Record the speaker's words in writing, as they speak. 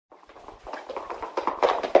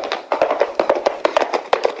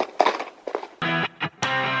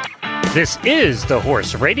This is the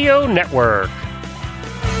Horse Radio Network.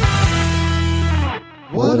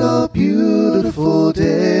 What a beautiful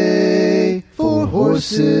day for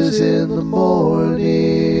horses in the morning.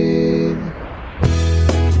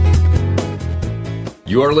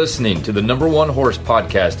 You are listening to the #1 horse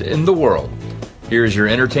podcast in the world. Here is your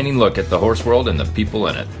entertaining look at the horse world and the people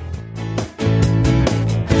in it.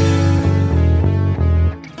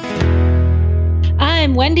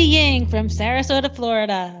 I'm Wendy Yang from Sarasota,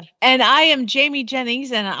 Florida. And I am Jamie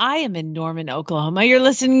Jennings, and I am in Norman, Oklahoma. You're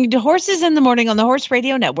listening to Horses in the Morning on the Horse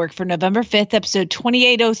Radio Network for November 5th, episode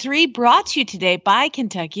 2803, brought to you today by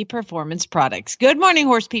Kentucky Performance Products. Good morning,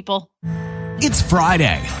 horse people. It's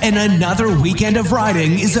Friday, and another weekend of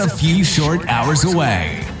riding is a few short hours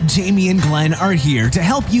away. Jamie and Glenn are here to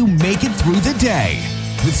help you make it through the day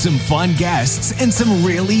with some fun guests and some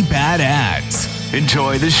really bad ads.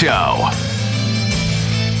 Enjoy the show.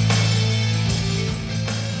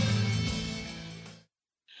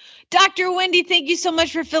 Dr. Wendy, thank you so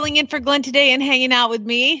much for filling in for Glenn today and hanging out with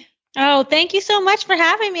me. Oh, thank you so much for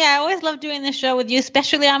having me. I always love doing this show with you,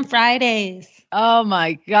 especially on Fridays. Oh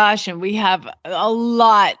my gosh, and we have a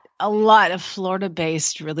lot of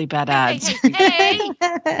Florida-based really bad ads. Hey.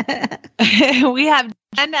 We have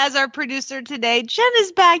Jen as our producer today. Jen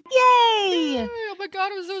is back. Yay! Oh my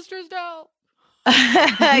God, I'm so stressed out.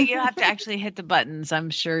 You have to actually hit the buttons. I'm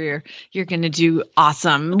sure you're going to do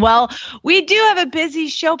awesome. Well, we do have a busy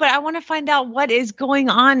show, but I want to find out what is going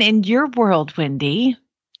on in your world, Wendy.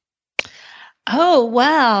 Oh,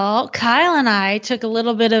 well, Kyle and I took a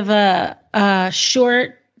little bit of a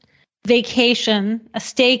short vacation, a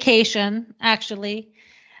staycation, actually.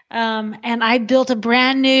 And I built a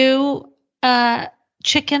brand new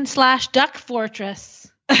chicken/duck fortress.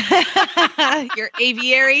 Your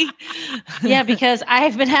aviary. Yeah, because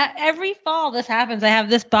I've been every fall this happens. I have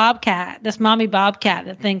this bobcat, this mommy bobcat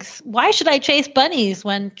that thinks, why should I chase bunnies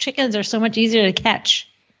when chickens are so much easier to catch?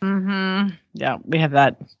 Mm-hmm. Yeah, we have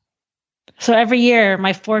that. So every year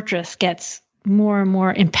my fortress gets more and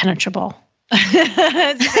more impenetrable. So, do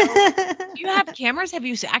you have cameras? Have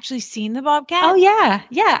you actually seen the bobcat? Oh, yeah.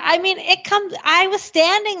 Yeah. I mean, I was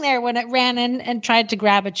standing there when it ran in and tried to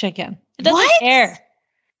grab a chicken. It doesn't care.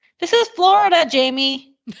 This is Florida,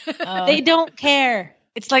 Jamie. They don't care.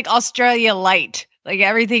 It's like Australia light. Like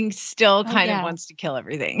everything still kind of wants to kill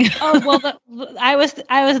everything. Oh, well, I was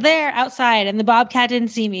there outside and the bobcat didn't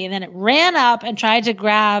see me. And then it ran up and tried to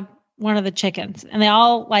grab one of the chickens. And they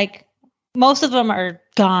all most of them are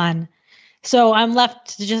gone. So I'm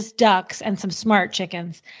left to just ducks and some smart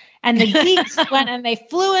chickens. And the geese went and they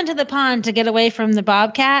flew into the pond to get away from the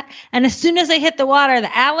bobcat. And as soon as they hit the water,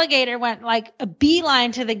 the alligator went like a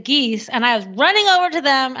beeline to the geese. And I was running over to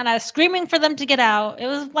them and I was screaming for them to get out. It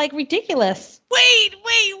was like ridiculous. Wait.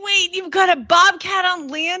 You've got a bobcat on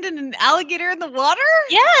land and an alligator in the water?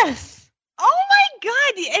 Yes. Oh my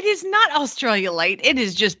God. It is not Australia light. It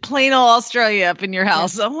is just plain old Australia up in your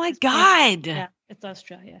house. Oh my God. Yeah, it's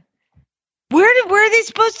Australia. Where are they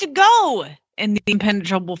supposed to go? In the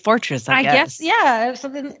impenetrable fortress, I guess. Yeah. So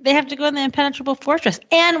then they have to go in the impenetrable fortress.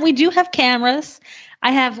 And we do have cameras.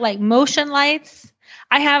 I have motion lights.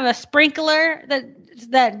 I have a sprinkler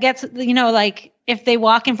that gets, if they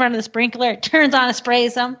walk in front of the sprinkler, it turns on and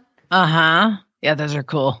sprays them. Uh-huh. Yeah, those are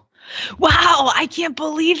cool. Wow, I can't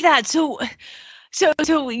believe that. So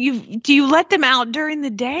do you let them out during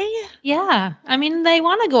the day? Yeah. I mean, they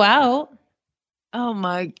want to go out. Oh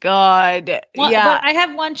my God. Well, yeah. But I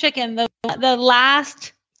have one chicken, the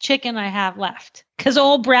last chicken I have left, because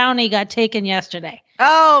old Brownie got taken yesterday.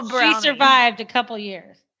 Oh, Brownie. She survived a couple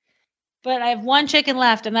years. But I have one chicken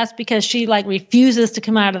left, and that's because she refuses to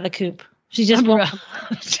come out of the coop. She just won't.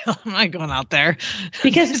 I'm not going out there.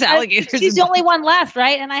 Because alligators. She's the only one left,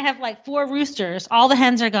 right? And I have 4 roosters. All the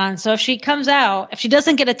hens are gone. So if she comes out, if she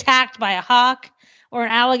doesn't get attacked by a hawk or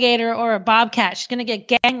an alligator or a bobcat, she's going to get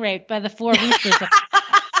gang raped by the 4 roosters.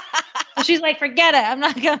 So she's like, forget it. I'm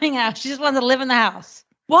not coming out. She just wants to live in the house.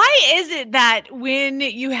 Why is it that when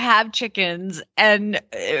you have chickens and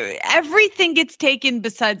everything gets taken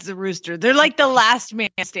besides the rooster, they're like the last man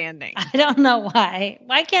standing? I don't know why.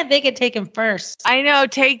 Why can't they get taken first? I know.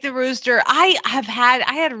 Take the rooster. I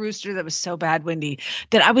had a rooster that was so bad, Wendy,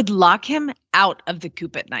 that I would lock him out of the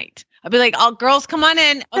coop at night. I'd be like, "Oh, girls, come on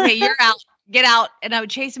in. Okay, you're out. Get out." And I would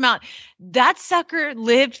chase him out. That sucker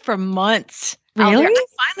lived for months. Really? I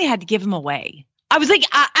finally had to give him away. I was like,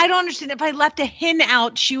 I don't understand. If I left a hen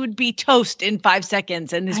out, she would be toast in 5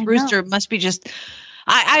 seconds. And this rooster must be just,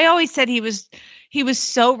 I always said he was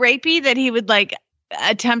so rapey that he would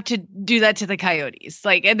attempt to do that to the coyotes.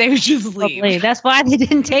 Like, and they would just leave. Probably. That's why they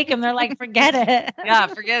didn't take him. They're like, forget it. Yeah,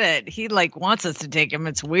 forget it. He like wants us to take him.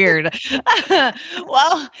 It's weird.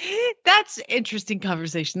 Well, that's interesting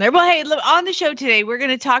conversation there. Well, hey, look, on the show today, we're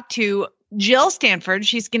going to talk to Jill Stanford.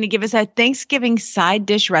 She's going to give us a Thanksgiving side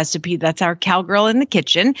dish recipe. That's our Cowgirl in the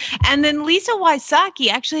Kitchen. And then Lisa Wysocki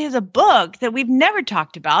actually has a book that we've never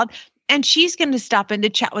talked about. And she's going to stop in to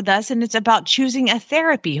chat with us. And it's about choosing a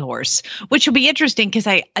therapy horse, which will be interesting because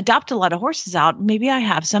I adopt a lot of horses out. Maybe I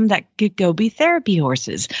have some that could go be therapy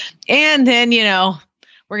horses. And then, you know,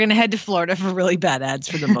 we're going to head to Florida for really bad ads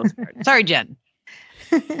for the most part. Sorry, Jen.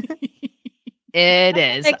 It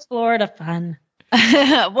is. Makes Florida fun.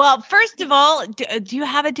 Well, first of all, do you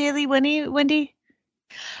have a daily Winnie, Wendy?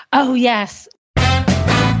 Oh, yes.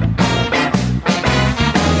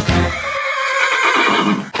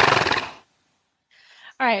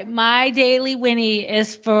 All right, my daily Winnie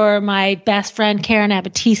is for my best friend Karen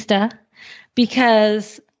Abatista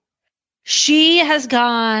because she has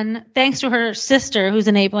gone, thanks to her sister who's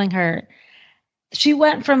enabling her, she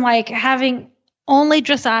went from like having only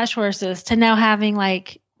dressage horses to now having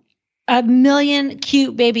like 1 million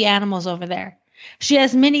cute baby animals over there. She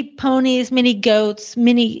has mini ponies, mini goats,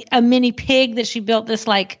 a mini pig that she built this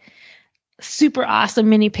like super awesome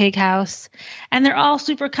mini pig house, and they're all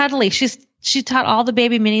super cuddly. She taught all the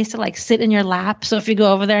baby minis to like sit in your lap. So if you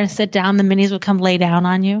go over there and sit down, the minis would come lay down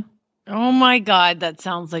on you. Oh my God, that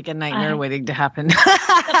sounds like a nightmare waiting to happen. That's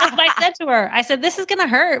what I said to her. I said, this is going to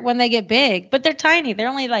hurt when they get big, but they're tiny. They're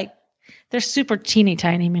only like, they're super teeny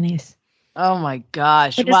tiny minis. Oh my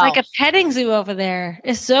gosh. But it's like a petting zoo over there.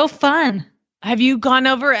 It's so fun. Have you gone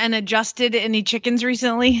over and adjusted any chickens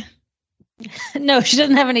recently? No, she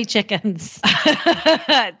doesn't have any chickens.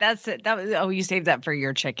 That's it. You saved that for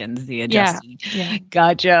your chickens, the adjusting. Yeah.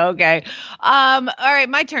 Gotcha. Okay. All right,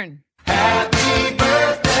 my turn. Happy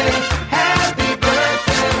birthday, happy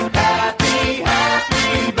birthday,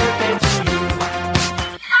 happy birthday to you.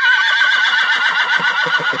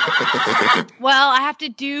 Well, I have to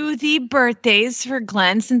do the birthdays for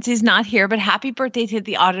Glenn since he's not here, but happy birthday to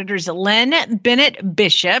the auditors, Len Bennett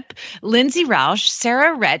Bishop, Lindsay Roush,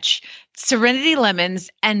 Sarah Retch, Serenity Lemons,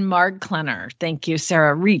 and Marg Klenner. Thank you,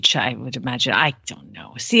 Sarah Reach, I would imagine. I don't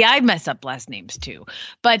know. See, I mess up last names too.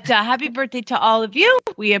 But happy birthday to all of you.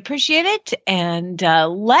 We appreciate it. And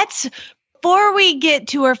before we get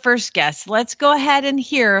to our first guest, let's go ahead and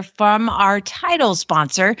hear from our title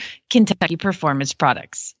sponsor, Kentucky Performance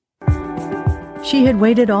Products. She had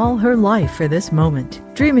waited all her life for this moment,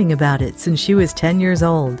 dreaming about it since she was 10 years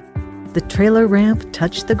old. The trailer ramp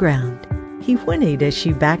touched the ground. He whinnied as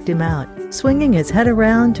she backed him out, swinging his head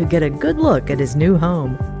around to get a good look at his new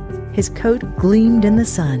home. His coat gleamed in the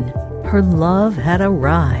sun. Her love had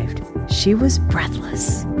arrived. She was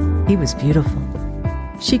breathless. He was beautiful.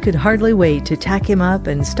 She could hardly wait to tack him up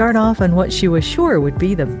and start off on what she was sure would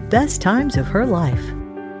be the best times of her life.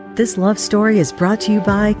 This love story is brought to you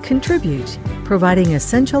by Contribute, providing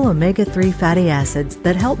essential omega-3 fatty acids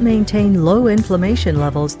that help maintain low inflammation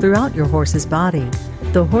levels throughout your horse's body.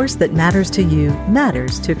 The horse that matters to you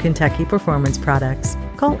matters to Kentucky Performance Products.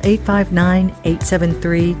 Call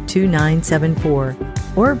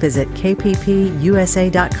 859-873-2974 or visit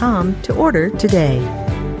kppusa.com to order today.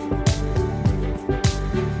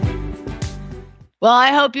 Well,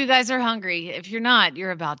 I hope you guys are hungry. If you're not,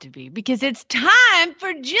 you're about to be, because it's time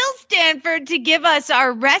for Jill Stanford to give us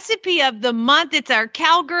our recipe of the month. It's our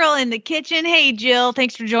Cowgirl in the Kitchen. Hey, Jill,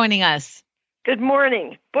 thanks for joining us. Good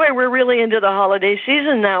morning. Boy, we're really into the holiday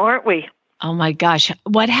season now, aren't we? Oh my gosh.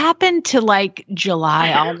 What happened to like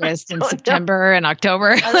July, August, and September and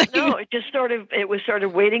October? I don't know. It was sort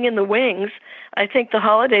of waiting in the wings. I think the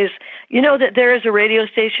holidays, you know that there is a radio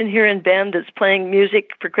station here in Bend that's playing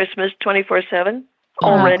music for Christmas 24/7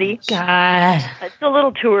 already. Oh, God. It's a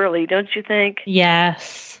little too early, don't you think?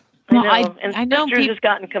 Yes. I know. I know Sisters has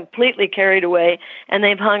gotten completely carried away, and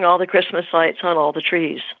they've hung all the Christmas lights on all the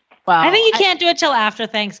trees. Wow. I think you can't do it till after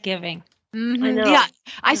Thanksgiving. Mm-hmm. I know. Yeah,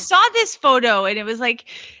 I saw this photo and it was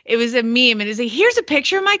a meme, and it was like, here's a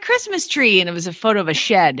picture of my Christmas tree, and it was a photo of a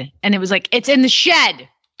shed, and it was like, it's in the shed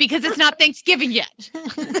because it's not Thanksgiving yet.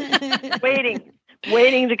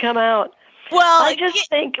 waiting to come out. Well, I just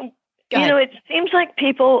think, it seems like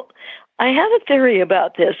people, I have a theory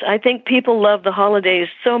about this. I think people love the holidays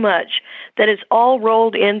so much that it's all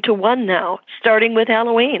rolled into one now, starting with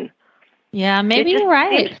Halloween. Yeah, maybe you're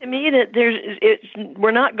right. It seems to me that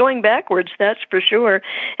we're not going backwards, that's for sure.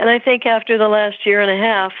 And I think after the last year and a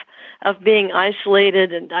half of being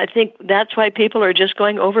isolated, and I think that's why people are just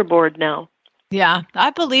going overboard now. Yeah, I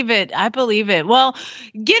believe it. I believe it. Well,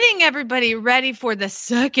 getting everybody ready for the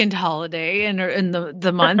second holiday in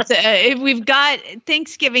the month, we've got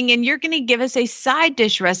Thanksgiving, and you're going to give us a side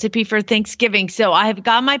dish recipe for Thanksgiving. So I've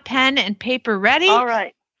got my pen and paper ready. All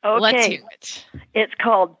right. Okay. Let's hear it. It's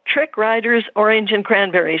called Trick Riders Orange and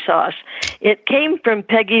Cranberry Sauce. It came from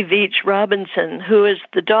Peggy Veach Robinson, who is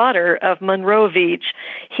the daughter of Monroe Veach.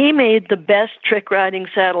 He made the best trick riding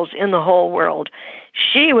saddles in the whole world.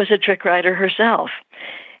 She was a trick rider herself.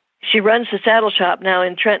 She runs the saddle shop now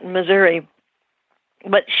in Trenton, Missouri.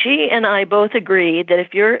 But she and I both agree that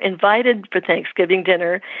if you're invited for Thanksgiving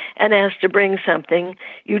dinner and asked to bring something,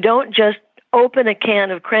 you don't just open a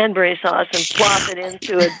can of cranberry sauce and plop it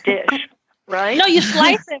into a dish, right? No, you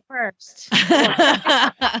slice it first.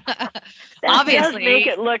 That Obviously. does make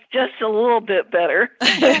it look just a little bit better.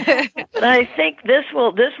 But I think this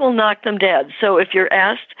will knock them dead. So if you're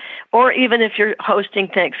asked, or even if you're hosting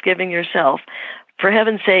Thanksgiving yourself, for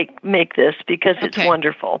heaven's sake, make this because it's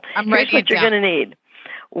wonderful. I'm Here's writing what it you're down. going to need.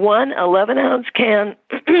 1 11-ounce can,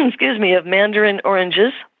 of mandarin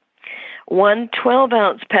oranges, 1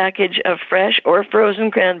 12-ounce package of fresh or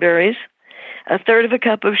frozen cranberries, 1/3 of a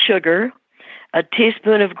cup of sugar, a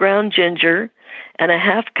teaspoon of ground ginger, and a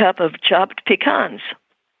 1/2 cup of chopped pecans.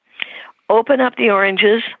 Open up the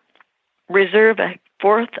oranges, reserve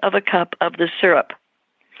 1/4 of a cup of the syrup.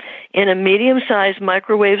 In a medium-sized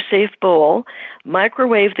microwave-safe bowl,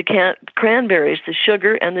 microwave the cranberries, the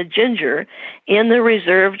sugar, and the ginger in the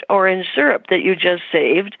reserved orange syrup that you just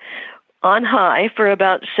saved on high for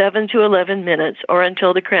about 7 to 11 minutes or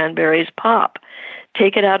until the cranberries pop.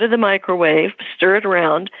 Take it out of the microwave, stir it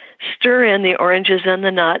around, stir in the oranges and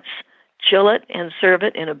the nuts, chill it, and serve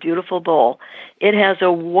it in a beautiful bowl. It has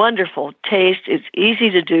a wonderful taste. It's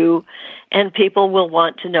easy to do, and people will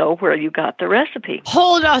want to know where you got the recipe.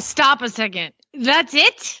 Hold on, stop a second. That's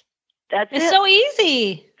it? That's It's it. so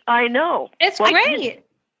easy. I know. It's Well, great.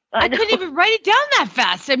 I know. couldn't even write it down that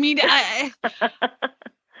fast. I mean,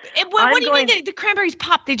 what do you mean the cranberries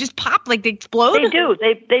pop? They just pop like they explode? They do.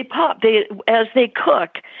 They pop. As they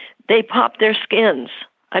cook, they pop their skins.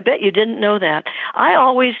 I bet you didn't know that. I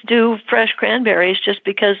always do fresh cranberries just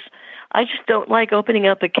because I just don't like opening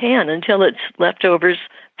up a can until it's leftovers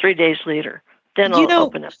 3 days later. Then I'll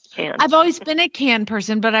open up the can. I've always been a can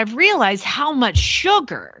person, but I've realized how much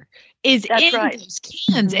sugar is in those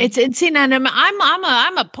cans. It's insane. And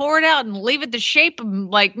I'm a pour it out and leave it the shape of,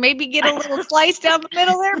 like, maybe get a little slice down the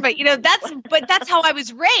middle there. But that's how I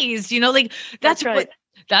was raised. Like that's right.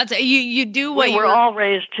 You do what we're all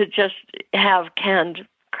raised to just have canned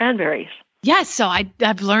cranberries. Yes, so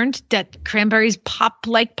I've learned that cranberries pop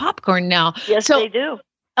like popcorn now. Yes, so they do.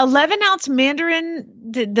 11-ounce mandarin,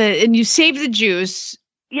 and you save the juice.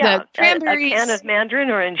 Yeah, the cranberries. A can of mandarin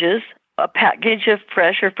oranges, a package of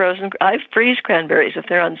fresh or frozen. I freeze cranberries if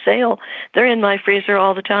they're on sale. They're in my freezer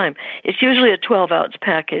all the time. It's usually a 12-ounce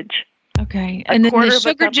package. Okay, and then the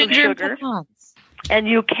sugar, ginger, and sugar. pecans. And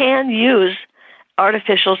you can use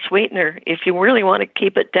artificial sweetener if you really want to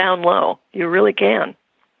keep it down low. You really can.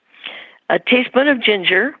 A teaspoon of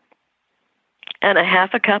ginger and a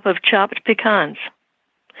 1/2 cup of chopped pecans.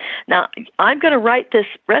 Now, I'm going to write this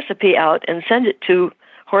recipe out and send it to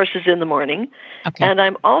Horses in the Morning. Okay. And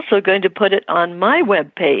I'm also going to put it on my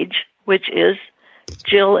webpage, which is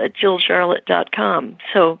jill@jillcharlotte.com.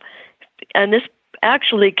 So, and this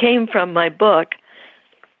actually came from my book,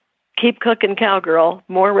 Keep Cooking Cowgirl,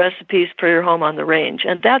 More Recipes for Your Home on the Range.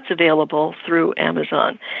 And that's available through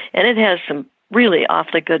Amazon. And it has some really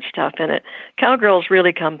awfully good stuff in it. Cowgirls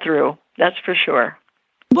really come through. That's for sure.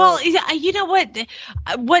 Well, you know what?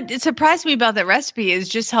 What surprised me about that recipe is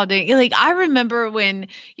just how I remember when,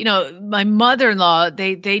 my mother-in-law,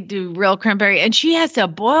 they do real cranberry, and she has to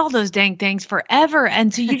boil those dang things forever.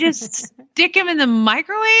 And so you just stick them in the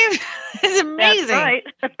microwave. It's amazing. That's right.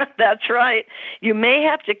 That's right. You may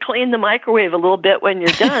have to clean the microwave a little bit when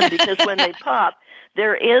you're done because when they pop,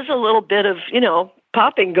 there is a little bit of,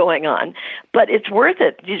 popping going on, but it's worth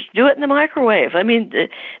it. Just do it in the microwave. I mean,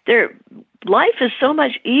 life is so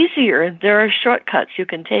much easier. There are shortcuts you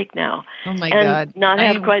can take now. Oh my and God. not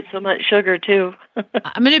have quite so much sugar too.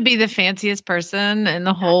 I'm going to be the fanciest person in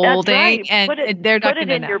the whole thing. Right. And they're not put it going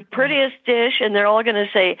to in know. your prettiest dish and they're all going to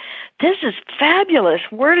say, "This is fabulous.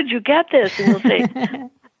 Where did you get this?" And you'll say,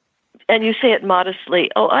 and you say it modestly,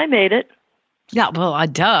 "Oh, I made it." Yeah, well,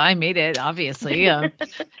 I made it, obviously. And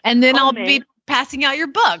then I'll be passing out your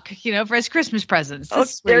book, for as Christmas presents. Oh,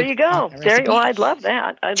 there you go. I'd love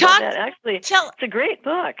that. I'd love that. Actually, it's a great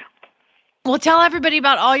book. Well, tell everybody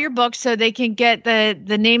about all your books so they can get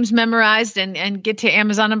the names memorized and get to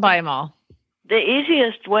Amazon and buy them all. the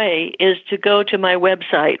easiest way is to go to my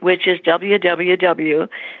website, which is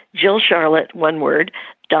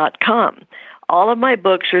www.jillcharlotte.com. All of my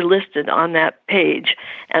books are listed on that page,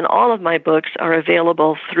 and all of my books are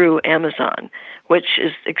available through Amazon, which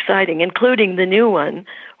is exciting, including the new one,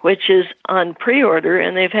 which is on pre-order,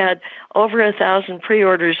 and they've had over 1,000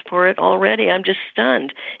 pre-orders for it already. I'm just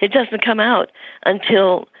stunned. It doesn't come out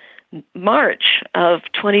until March of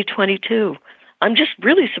 2022. I'm just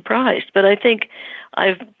really surprised, but I think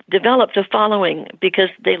I've developed a following because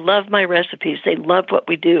they love my recipes. They love what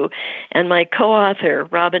we do. And my co-author,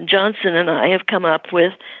 Robin Johnson, and I have come up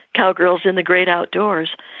with Cowgirls in the Great Outdoors.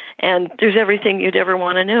 And there's everything you'd ever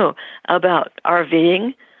want to know about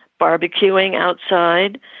RVing, barbecuing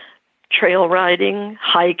outside, trail riding,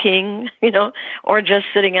 hiking, or just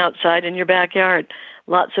sitting outside in your backyard.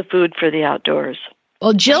 Lots of food for the outdoors.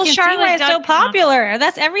 Well, Jill See why Charlotte it's so popular.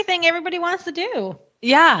 That's everything everybody wants to do.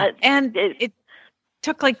 Yeah, and it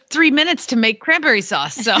took like 3 minutes to make cranberry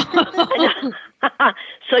sauce. So,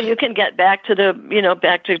 so you can get back to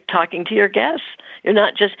back to talking to your guests. You're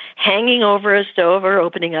not just hanging over a stove or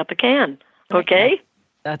opening up a can. Okay,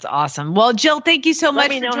 that's awesome. Well, Jill, thank you so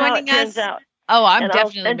much for joining us. Oh,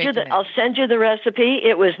 I'll send you the recipe.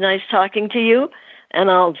 It was nice talking to you, and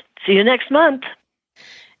I'll see you next month.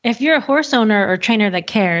 If you're a horse owner or trainer that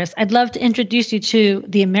cares, I'd love to introduce you to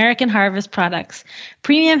the American Harvest products,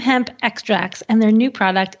 premium hemp extracts, and their new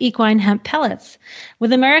product, equine hemp pellets.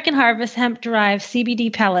 With American Harvest hemp-derived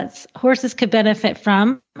CBD pellets, horses could benefit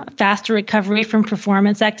from faster recovery from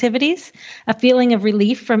performance activities, a feeling of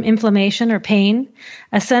relief from inflammation or pain,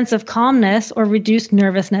 a sense of calmness or reduced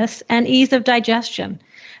nervousness, and ease of digestion.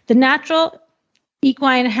 The natural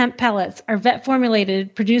equine hemp pellets are vet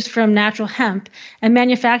formulated, produced from natural hemp, and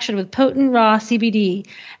manufactured with potent raw CBD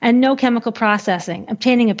and no chemical processing,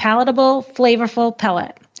 obtaining a palatable, flavorful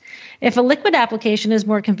pellet. If a liquid application is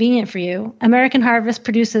more convenient for you, American Harvest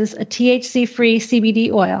produces a THC-free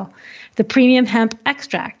CBD oil, the premium hemp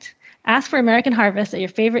extract. Ask for American Harvest at your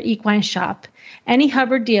favorite equine shop, any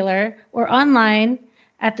Hubbard dealer, or online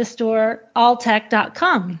at the store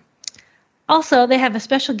alltech.com. Also, they have a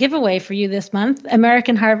special giveaway for you this month.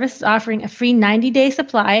 American Harvest is offering a free 90-day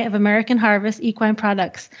supply of American Harvest equine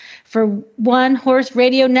products for one Horse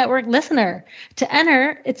Radio Network listener. To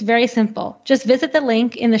enter, it's very simple. Just visit the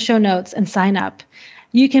link in the show notes and sign up.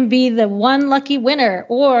 You can be the one lucky winner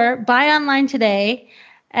or buy online today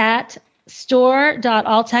at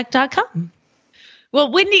store.alltech.com. Well,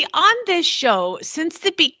 Wendy, on this show, since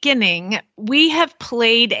the beginning, we have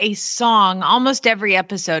played a song almost every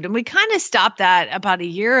episode, and we kind of stopped that about a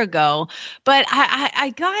year ago. But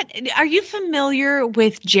are you familiar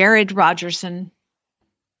with Jared Rogerson?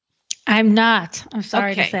 I'm not. I'm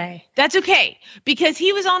sorry to say. That's okay, because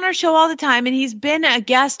he was on our show all the time, and he's been a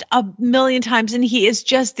guest a million times, and he is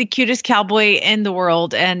just the cutest cowboy in the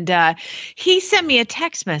world. And he sent me a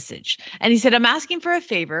text message, and he said, I'm asking for a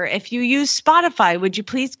favor. If you use Spotify, would you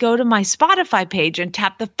please go to my Spotify page and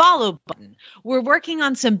tap the follow button? We're working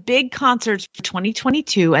on some big concerts for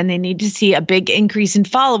 2022, and they need to see a big increase in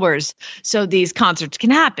followers so these concerts can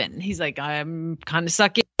happen. He's like, I'm kind of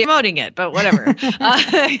sucky promoting it, but whatever.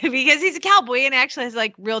 Because he's a cowboy and actually has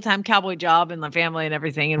like real-time cowboy job and the family and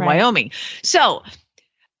everything in Wyoming. So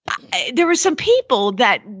there were some people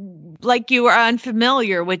that like you are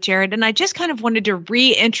unfamiliar with Jared, and I just kind of wanted to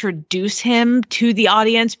reintroduce him to the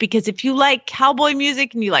audience, because if you like cowboy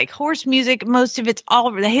music and you like horse music, most of it's all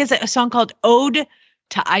over. He has a song called Ode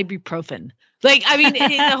to Ibuprofen. Like, I mean,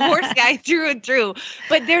 he's a horse guy through and through,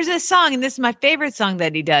 but there's a song, and this is my favorite song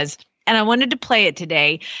that he does, and I wanted to play it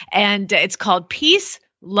today, and it's called Peace,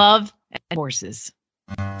 Love, and Horses.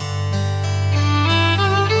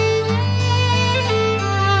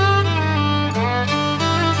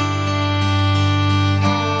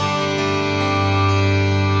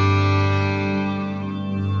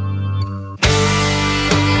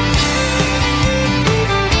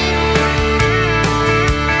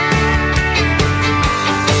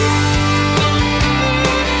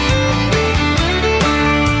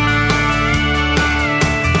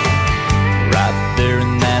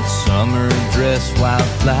 Summer dress,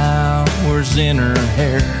 wildflowers in her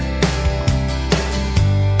hair.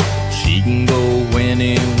 She can go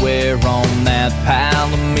anywhere on that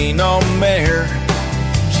Palomino mare.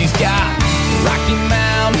 She's got Rocky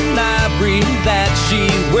Mountain ivory that she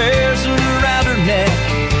wears around her neck,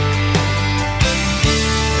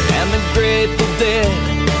 and the Grateful Dead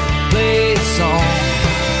play a song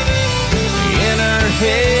in her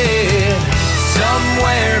head.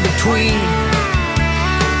 Somewhere between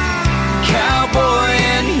cowboy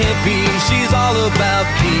and hippie, she's all about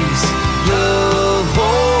peace, love,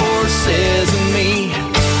 horses, and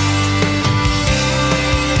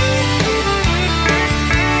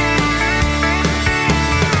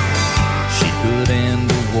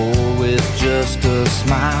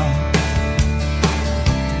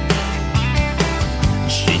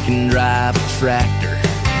can drive a tractor,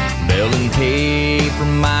 baling hay for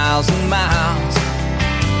miles and miles.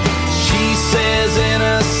 She says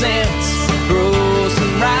innocence grows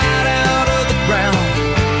right out of the ground.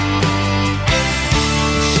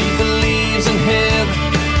 She believes in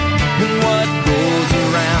heaven and what goes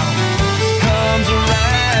around comes around.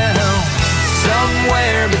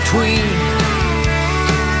 Somewhere between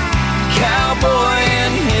cowboy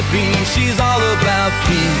and hippie, she's all about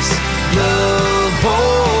peace, love,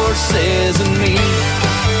 horses, and me.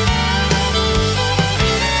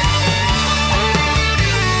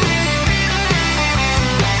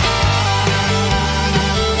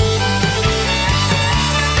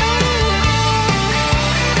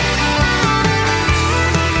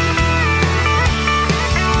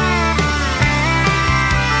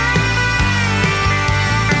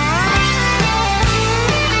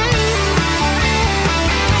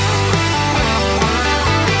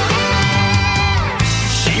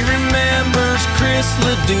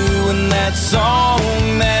 Doing that song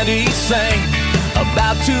that he sang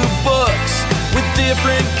about two books with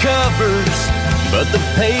different covers, but the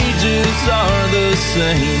pages are the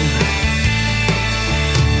same.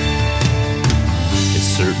 As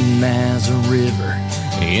certain as a river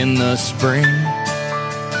in the spring,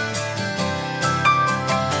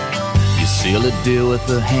 you seal a deal with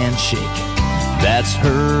a handshake, that's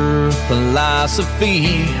her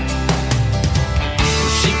philosophy.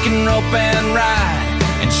 She can rope and ride,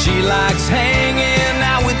 and she likes hanging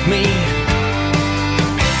out with me.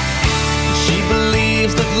 She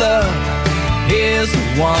believes that love is the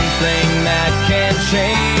one thing that can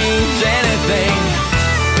change anything.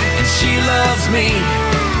 And she loves me,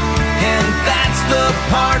 and that's the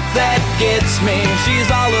part that gets me. She's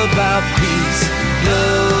all about peace,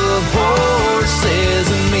 love, horses,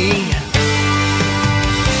 and me.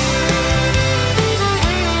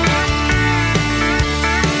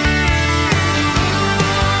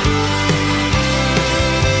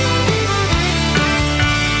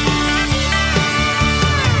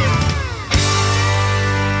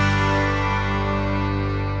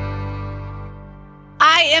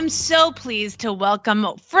 I'm so pleased to welcome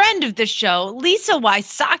a friend of the show, Lisa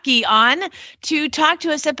Wysocki, on to talk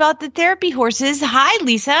to us about the therapy horses. Hi,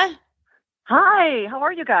 Lisa. Hi, how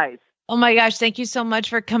are you guys? Oh my gosh, thank you so much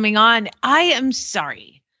for coming on. I am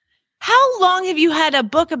sorry. How long have you had a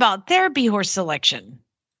book about therapy horse selection?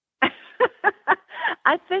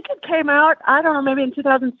 I think it came out, I don't know, maybe in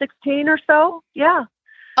 2016 or so. Yeah.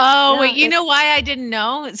 Oh, yeah, wait, you know why I didn't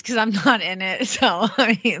know? It's because I'm not in it. So,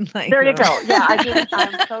 I mean, like. There you go. Yeah,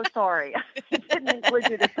 I'm so sorry. I didn't include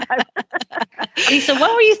you this time. Lisa,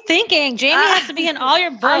 what were you thinking? Jamie has to be in all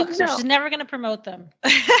your books, so she's never going to promote them.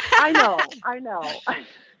 I know.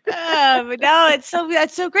 But no,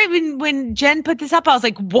 that's so great. When Jen put this up, I was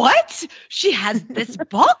like, what? She has this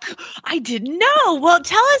book? I didn't know. Well,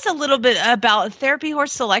 tell us a little bit about Therapy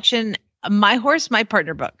Horse Selection, My Horse, My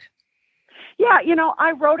Partner book. Yeah,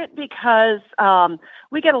 I wrote it because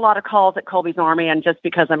we get a lot of calls at Colby's Army, and just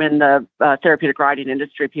because I'm in the therapeutic riding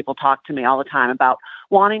industry, people talk to me all the time about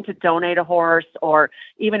wanting to donate a horse, or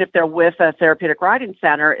even if they're with a therapeutic riding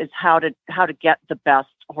center, is how to get the best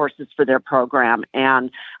horses for their program.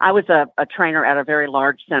 And I was a trainer at a very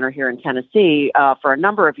large center here in Tennessee for a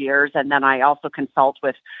number of years, and then I also consult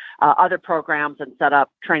with other programs and set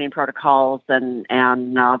up training protocols and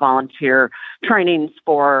volunteer trainings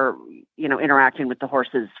for interacting with the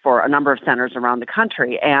horses for a number of centers around the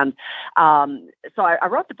country. And so I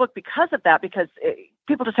wrote the book because of that, because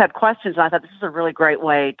people just had questions, and I thought this is a really great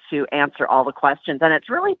way to answer all the questions. And it's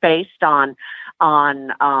really based on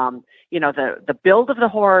the build of the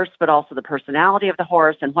horse, but also the personality of the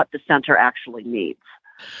horse and what the center actually needs.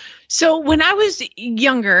 So when I was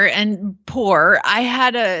younger and poor, I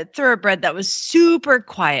had a thoroughbred that was super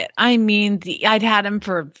quiet. I mean, I'd had him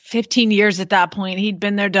for 15 years at that point. He'd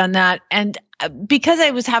been there, done that. And because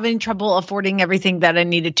I was having trouble affording everything that I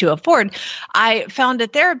needed to afford, I found a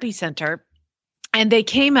therapy center. And they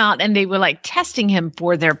came out and they were like testing him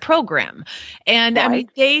for their program. And right. I mean,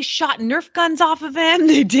 they shot Nerf guns off of him.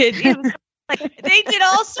 They did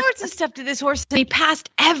all sorts of stuff to this horse. And he passed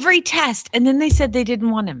every test. And then they said they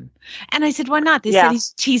didn't want him. And I said, why not? They said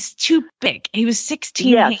he's too big. He was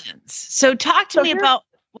 16 hands. So talk to me about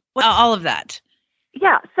all of that.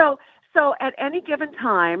 Yeah. So at any given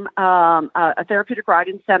time, a therapeutic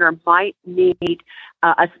riding center might need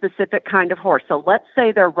a specific kind of horse. So let's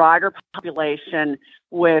say their rider population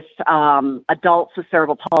with adults with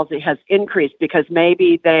cerebral palsy has increased because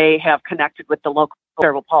maybe they have connected with the local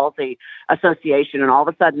cerebral palsy association, and all of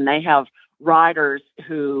a sudden they have riders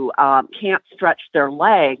who can't stretch their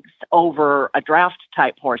legs over a draft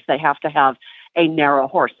type horse. They have to have a narrow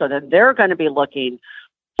horse. So then they're going to be looking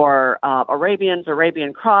for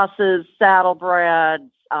Arabian crosses, saddlebreds,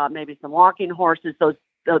 maybe some walking horses,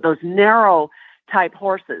 those narrow type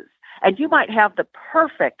horses. And you might have the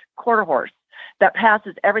perfect quarter horse that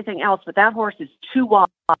passes everything else, but that horse is too wide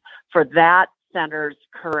for that center's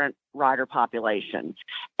current rider population.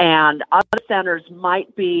 And other centers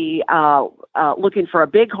might be looking for a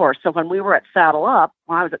big horse. So when I was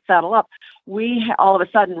at Saddle Up, we all of a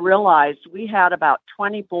sudden realized we had about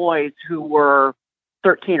 20 boys who were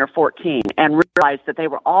 13 or 14 and realized that they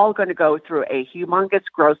were all going to go through a humongous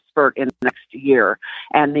growth spurt in the next year.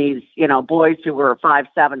 And these, boys who were 5'7",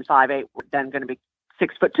 5'8", were then going to be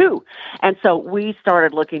 6'2". And so we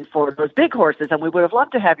started looking for those big horses, and we would have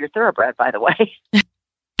loved to have your thoroughbred, by the way.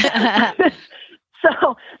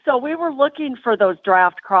 So we were looking for those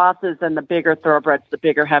draft crosses and the bigger thoroughbreds, the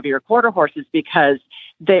bigger, heavier quarter horses, because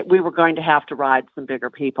we were going to have to ride some bigger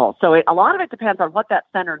people. So a lot of it depends on what that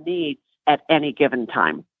center needs at any given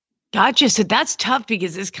time. Gotcha. So that's tough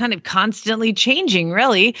because it's kind of constantly changing,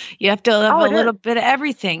 really. You have to have a little bit of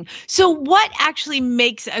everything. So what actually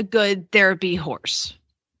makes a good therapy horse?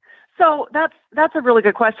 So that's a really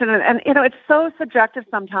good question. And it's so subjective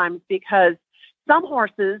sometimes because some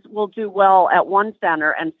horses will do well at one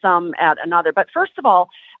center and some at another. But first of all,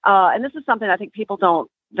 and this is something I think people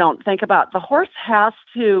don't think about, the horse has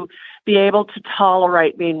to be able to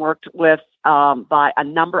tolerate being worked with by a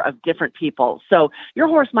number of different people. So your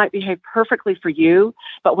horse might behave perfectly for you,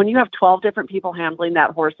 but when you have 12 different people handling that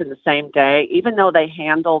horse in the same day, even though they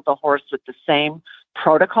handle the horse with the same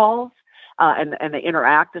protocols and they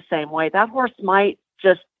interact the same way, that horse might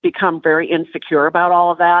just become very insecure about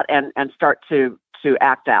all of that and start to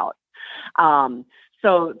act out.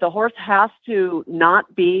 So the horse has to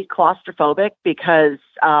not be claustrophobic because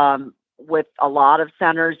with a lot of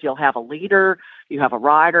centers, you'll have a leader, you have a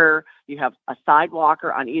rider, you have a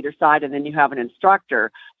sidewalker on either side, and then you have an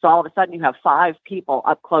instructor. So all of a sudden you have 5 people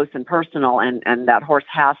up close and personal, and that horse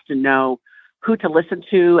has to know who to listen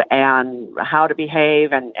to and how to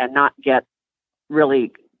behave and not get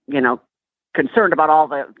really, concerned about all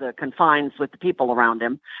the confines with the people around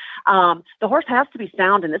him. The horse has to be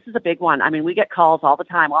sound, and this is a big one. I mean, we get calls all the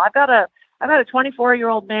time. Well, I've got a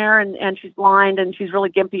 24-year-old mare, and she's blind, and she's really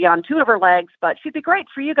gimpy on 2 of her legs, but she'd be great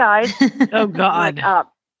for you guys. Oh, God.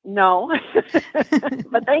 No,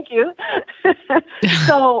 but thank you.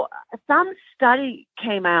 So some study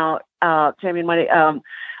came out, Jamie and Wendy,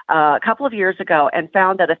 a couple of years ago and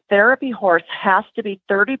found that a therapy horse has to be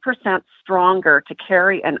 30% stronger to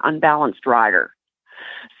carry an unbalanced rider.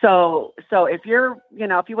 So if if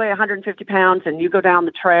you weigh 150 pounds and you go down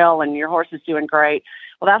the trail and your horse is doing great,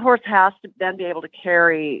 well, that horse has to then be able to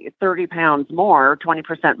carry 30 pounds more,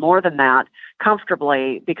 20% more than that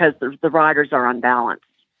comfortably because the riders are unbalanced.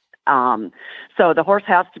 So the horse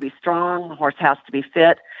has to be strong, the horse has to be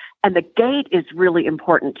fit, and the gait is really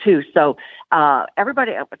important too. So I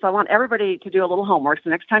want everybody to do a little homework.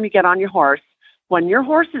 So next time you get on your horse, when your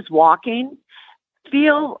horse is walking,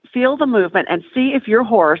 feel the movement and see if your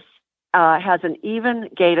horse has an even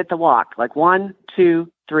gait at the walk, like 1,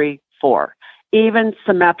 2, 3, 4. Even,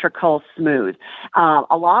 symmetrical, smooth.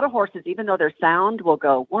 A lot of horses, even though they're sound, will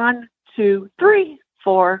go 1, 2, 3,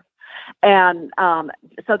 4. And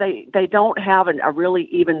so they don't have a really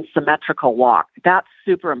even symmetrical walk. That's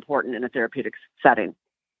super important in a therapeutic setting.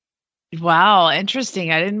 Wow,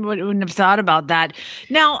 interesting. I wouldn't have thought about that.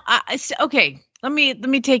 Now, okay, let me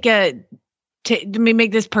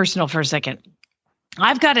make this personal for a second.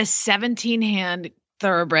 I've got a 17-hand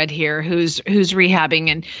thoroughbred here who's rehabbing,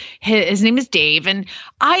 and his name is Dave, and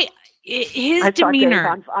I saw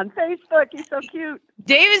demeanor Dave on Facebook. He's so cute.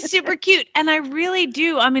 Dave is super cute. And I really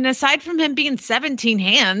do. I mean, aside from him being 17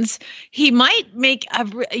 hands, he might make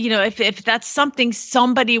if that's something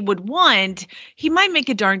somebody would want, he might make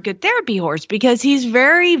a darn good therapy horse because he's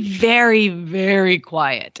very, very, very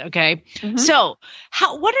quiet. Okay. Mm-hmm. So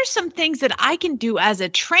what are some things that I can do as a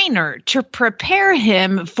trainer to prepare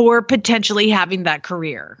him for potentially having that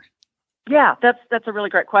career? Yeah, that's a really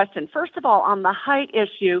great question. First of all, on the height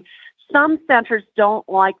issue, some centers don't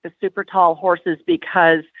like the super tall horses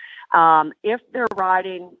because if they're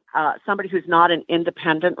riding somebody who's not an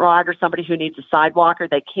independent rider, somebody who needs a sidewalker,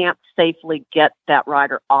 they can't safely get that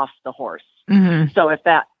rider off the horse. Mm-hmm. So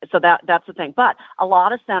that's the thing. But a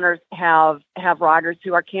lot of centers have riders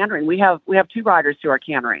who are cantering. We have 2 riders who are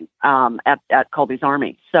cantering at Colby's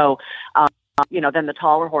Army. So then the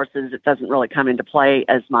taller horses, it doesn't really come into play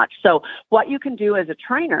as much. So what you can do as a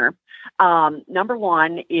trainer, number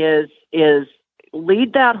one is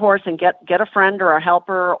lead that horse and get a friend or a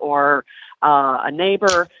helper or a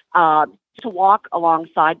neighbor to walk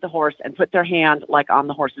alongside the horse and put their hand like on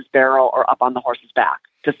the horse's barrel or up on the horse's back.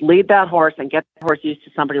 Just lead that horse and get the horse used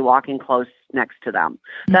to somebody walking close next to them.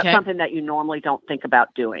 That's something that you normally don't think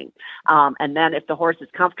about doing. And then if the horse is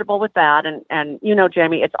comfortable with that, and you know,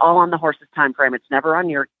 Jamie, it's all on the horse's time frame. It's never on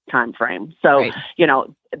your time frame. So, you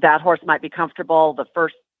know, that horse might be comfortable the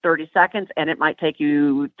first 30 seconds, and it might take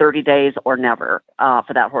you 30 days or never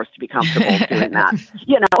for that horse to be comfortable doing that.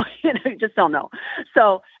 You just don't know.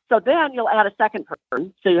 So then you'll add a second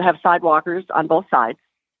person. So you have sidewalkers on both sides.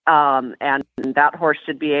 And that horse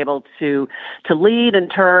should be able to lead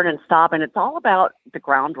and turn and stop. And it's all about the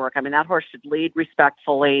groundwork. I mean, that horse should lead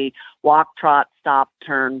respectfully, walk, trot, stop,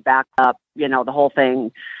 turn, back up, you know, the whole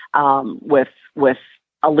thing, with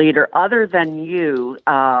a leader other than you,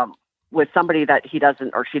 with somebody that he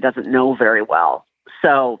doesn't or she doesn't know very well.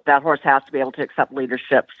 So that horse has to be able to accept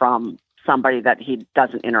leadership from somebody that he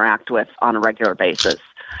doesn't interact with on a regular basis.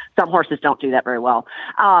 Some horses don't do that very well.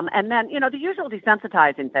 And then, you know, the usual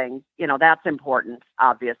desensitizing things, you know, that's important,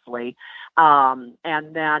 obviously. And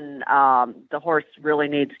then the horse really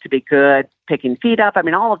needs to be good picking feet up. I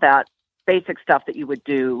mean, all of that basic stuff that you would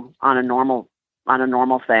do on a normal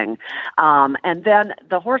thing. And then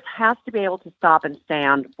the horse has to be able to stop and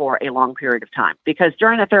stand for a long period of time, because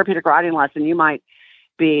during a therapeutic riding lesson, you might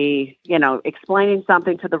be, you know, explaining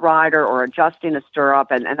something to the rider or adjusting a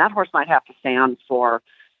stirrup, and that horse might have to stand for,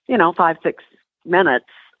 you know, 5-6 minutes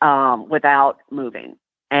without moving.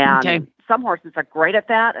 And some horses are great at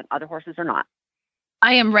that, and other horses are not.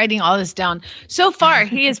 I am writing all this down. So far,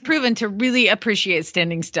 he has proven to really appreciate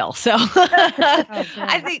standing still. So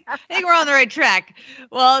I think we're on the right track.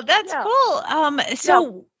 Well, that's cool.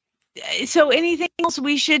 So anything else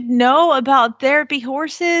we should know about therapy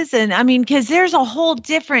horses? And I mean, because there's a whole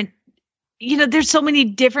different, you know, there's so many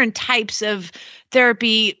different types of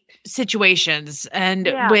therapy situations,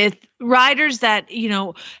 and with riders that, you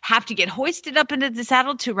know, have to get hoisted up into the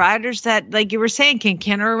saddle to riders that, like you were saying, can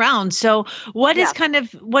canter around. So what is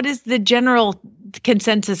the general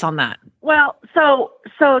consensus on that? Well, so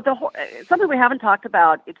something we haven't talked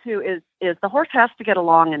about too is the horse has to get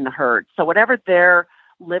along in the herd. So whatever their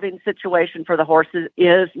living situation for the horses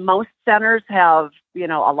is, most centers have, you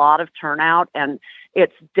know, a lot of turnout, and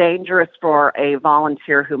it's dangerous for a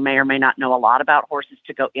volunteer who may or may not know a lot about horses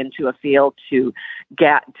to go into a field to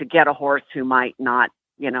get a horse who might not,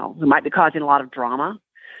 you know, who might be causing a lot of drama.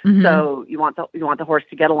 Mm-hmm. So you want the horse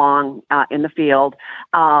to get along in the field,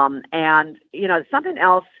 and you know, something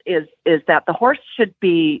else is that the horse should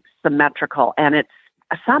be symmetrical, and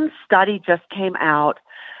some study just came out.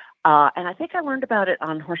 And I think I learned about it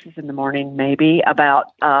on Horses in the Morning, maybe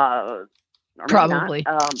about, probably.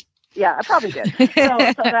 Yeah, I probably did. So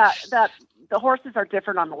that the horses are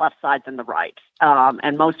different on the left side than the right.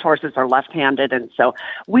 And most horses are left-handed. And so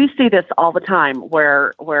we see this all the time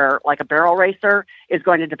where like a barrel racer is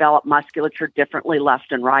going to develop musculature differently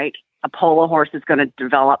left and right. A polo horse is going to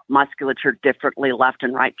develop musculature differently left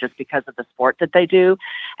and right just because of the sport that they do.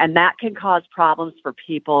 And that can cause problems for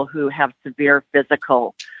people who have severe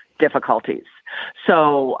physical difficulties.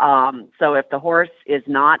 So if the horse is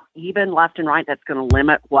not even left and right, that's going to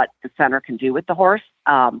limit what the center can do with the horse.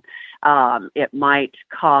 It might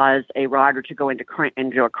cause a rider to go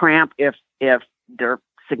into a cramp if they're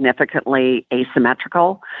significantly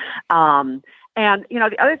asymmetrical. And, you know,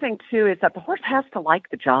 the other thing, too, is that the horse has to like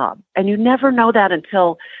the job. And you never know that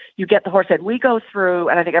until you get the horse in. We go through,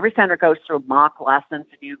 and I think every center goes through mock lessons,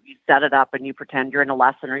 and you set it up and you pretend you're in a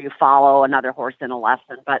lesson, or you follow another horse in a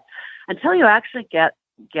lesson. But until you actually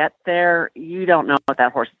get there, you don't know if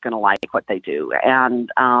that horse is going to like what they do. And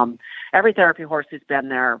every therapy horse who's been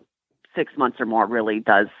there 6 months or more really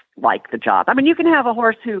does like the job. I mean, you can have a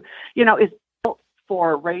horse who, you know, is built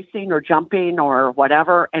for racing or jumping or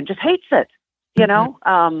whatever and just hates it. You know,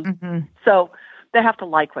 so they have to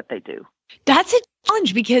like what they do. That's a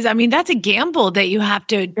challenge, because I mean, that's a gamble that you have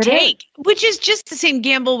to take, which is just the same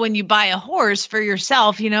gamble when you buy a horse for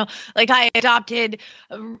yourself. You know, like I adopted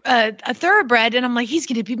a thoroughbred, and I'm like, he's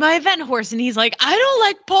going to be my event horse. And he's like, I don't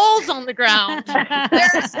like poles on the ground.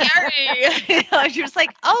 They're scary. You know, you're just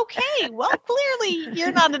like, okay, well, clearly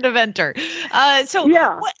you're not an eventer.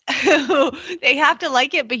 They have to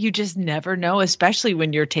like it, but you just never know, especially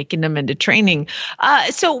when you're taking them into training.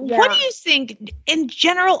 What do you think in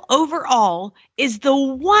general, overall, is the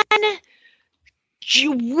one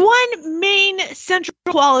main central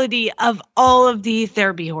quality of all of the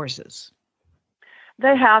therapy horses?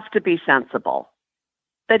 They have to be sensible.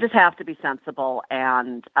 They just have to be sensible.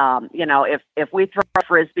 And, you know, if we throw a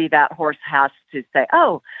Frisbee, that horse has to say,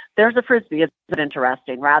 oh, there's a Frisbee. Is it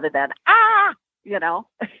interesting? Rather than, you know,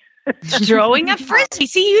 Throwing a frisbee.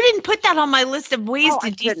 See, you didn't put that on my list of ways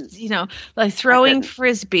like throwing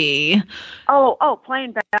frisbee.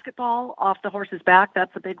 Playing basketball off the horse's back.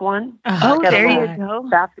 That's a big one. There you go.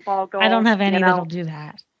 Basketball goal. I don't have any that'll do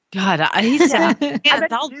that. God,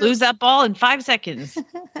 I'll lose that ball in 5 seconds.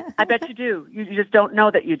 I bet you do. You just don't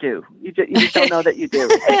know that you do. You just don't know that you do.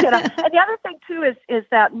 And the other thing too is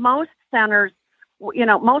that most centers,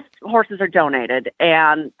 most horses are donated,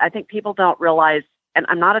 and I think people don't realize. And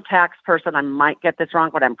I'm not a tax person. I might get this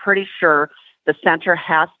wrong, but I'm pretty sure the center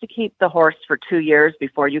has to keep the horse for 2 years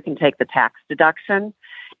before you can take the tax deduction.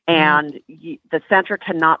 And the center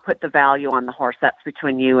cannot put the value on the horse. That's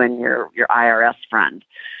between you and your IRS friend.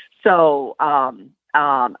 So,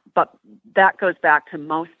 but that goes back to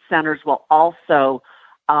most centers will also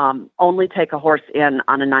only take a horse in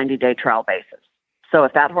on a 90-day trial basis. So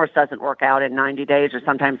if that horse doesn't work out in 90 days, or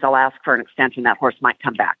sometimes they'll ask for an extension, that horse might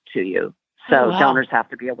come back to you. So donors have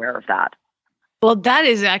to be aware of that. Well, that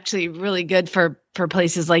is actually really good for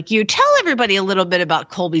places like you. Tell everybody a little bit about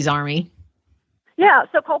Colby's Army. Yeah,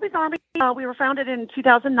 so Colby's Army, we were founded in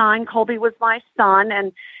 2009. Colby was my son,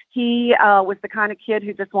 and he was the kind of kid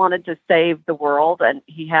who just wanted to save the world, and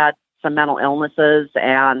he had some mental illnesses,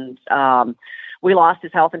 and we lost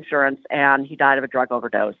his health insurance, and he died of a drug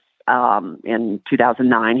overdose in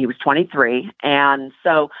 2009. He was 23. And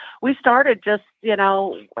so we started just,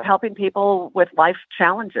 helping people with life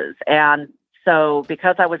challenges. And so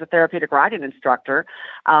because I was a therapeutic riding instructor,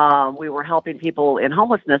 we were helping people in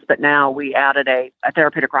homelessness, but now we added a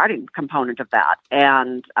therapeutic riding component of that.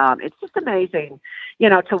 And it's just amazing,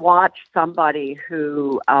 to watch somebody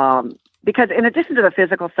who, because in addition to the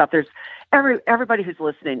physical stuff, there's everybody who's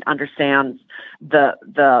listening understands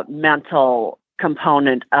the mental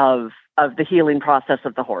component of the healing process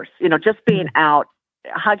of the horse. Just being out,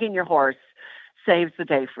 hugging your horse saves the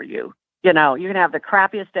day for you. You can have the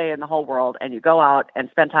crappiest day in the whole world, and you go out and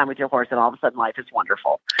spend time with your horse, and all of a sudden life is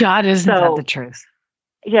wonderful. God, isn't that the truth?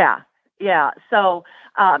 Yeah. So,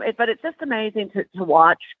 but it's just amazing to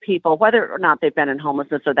watch people, whether or not they've been in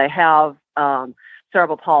homelessness or they have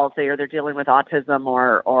cerebral palsy or they're dealing with autism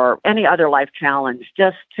or any other life challenge,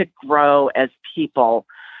 just to grow as people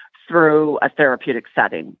through a therapeutic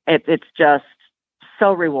setting. It's just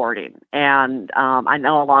so rewarding. And I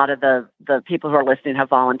know a lot of the people who are listening have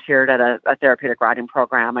volunteered at a therapeutic riding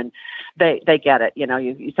program, and they get it.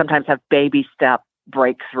 You sometimes have baby step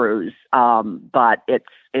breakthroughs, but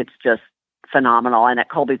it's just phenomenal. And at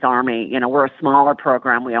Colby's Army, we're a smaller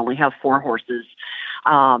program. We only have 4 horses,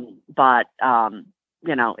 but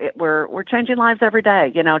we're changing lives every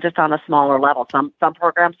day, just on a smaller level. Some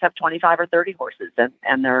programs have 25 or 30 horses,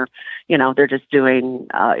 and they're just doing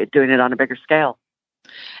it on a bigger scale.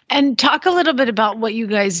 And talk a little bit about what you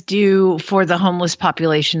guys do for the homeless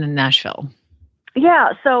population in Nashville.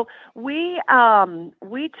 Yeah, so we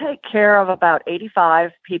take care of about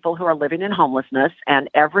 85 people who are living in homelessness, and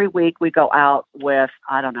every week we go out with,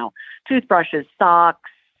 toothbrushes, socks,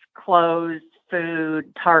 clothes,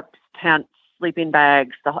 food, tarps, tents, sleeping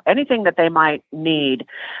bags, anything that they might need.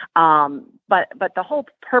 But the whole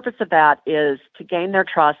purpose of that is to gain their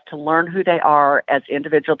trust, to learn who they are as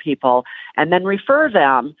individual people, and then refer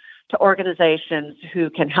them to organizations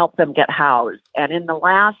who can help them get housed. And in the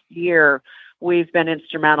last year, we've been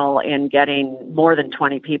instrumental in getting more than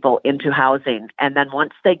 20 people into housing. And then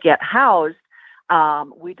once they get housed,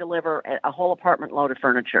 we deliver a whole apartment load of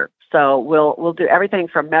furniture. So we'll do everything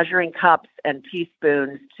from measuring cups and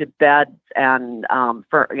teaspoons to beds and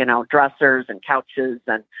dressers and couches.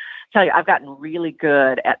 And I tell you, I've gotten really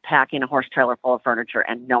good at packing a horse trailer full of furniture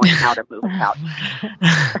and knowing how to move a couch.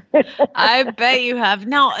 I bet you have.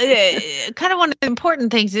 Now, kind of one of the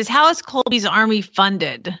important things is, how is Colby's Army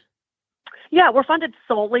funded? Yeah, we're funded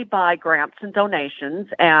solely by grants and donations,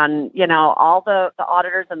 and all the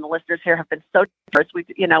auditors and the listeners here have been so generous. We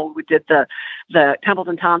did the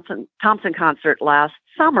Templeton Thompson concert last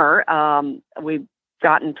summer. We've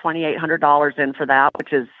gotten $2,800 in for that,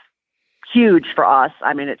 which is huge for us.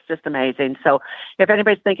 I mean, it's just amazing. So if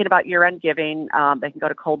anybody's thinking about year-end giving, they can go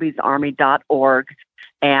to colbysarmy.org,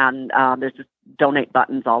 and there's just donate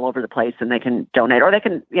buttons all over the place, and they can donate, or they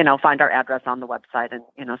can find our address on the website and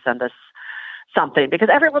send us something, because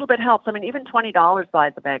every little bit helps. I mean, even $20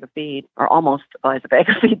 buys a bag of feed, or almost buys a bag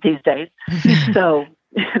of feed these days. So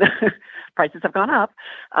prices have gone up.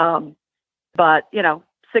 But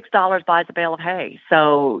 $6 buys a bale of hay.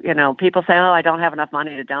 So, people say, oh, I don't have enough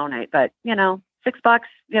money to donate, but $6,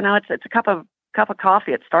 it's a cup of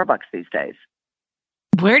coffee at Starbucks these days.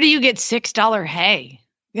 Where do you get $6 hay?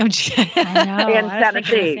 I know. In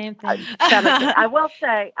Tennessee. I will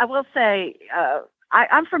say,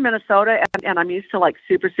 I'm from Minnesota, and I'm used to like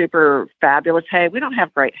super, super fabulous hay. We don't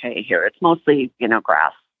have great hay here. It's mostly,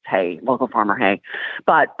 grass hay, local farmer hay.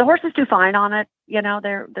 But the horses do fine on it.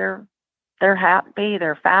 They're happy.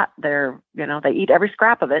 They're fat. They eat every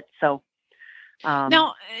scrap of it. So.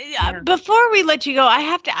 Now, before we let you go, I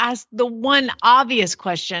have to ask the one obvious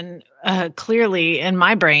question clearly in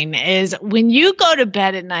my brain is when you go to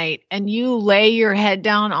bed at night and you lay your head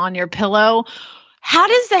down on your pillow, how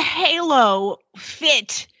does the halo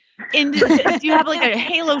fit? Do you have like a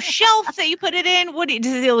halo shelf that you put it in?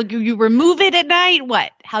 You remove it at night?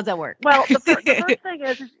 What? How's that work? Well, the first thing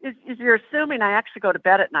is you're assuming I actually go to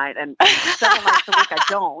bed at night, and several nights a week I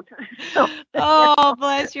don't. Oh,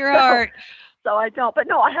 bless your heart. So I don't, but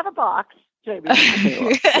no, I have a box, Jamie.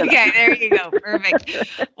 Okay, there you go.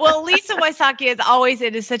 Perfect. Well, Lisa Wysocki, as always,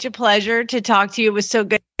 it is such a pleasure to talk to you. It was so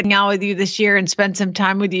good hanging out with you this year and spend some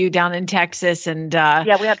time with you down in Texas. And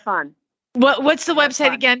yeah, we had fun. What's the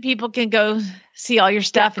website again? People can go see all your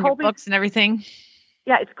stuff and your books and everything.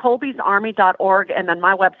 Yeah, it's colbysarmy.org, and then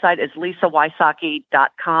my website is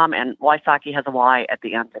lisawysocki.com, and Wysocki has a Y at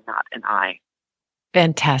the end and not an I.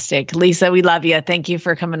 Fantastic. Lisa, we love you. Thank you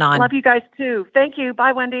for coming on. Love you guys too. Thank you.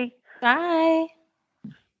 Bye, Wendy. Bye.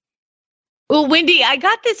 Well, Wendy, I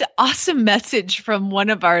got this awesome message from one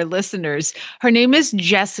of our listeners. Her name is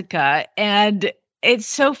Jessica, and it's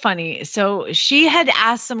so funny. So she had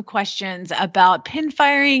asked some questions about pin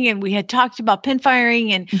firing, and we had talked about pin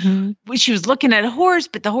firing, and she was looking at a horse,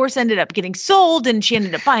 but the horse ended up getting sold, and she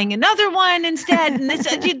ended up buying another one instead. And this,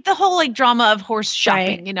 the whole like drama of horse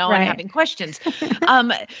shopping, and having questions.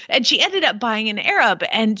 And she ended up buying an Arab,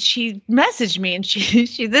 and she messaged me, and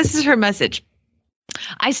she this is her message.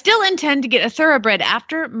 I still intend to get a thoroughbred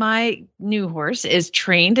after my new horse is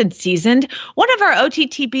trained and seasoned. One of our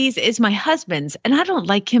OTTBs is my husband's, and I don't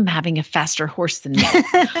like him having a faster horse than me.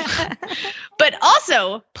 But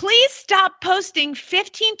also, please stop posting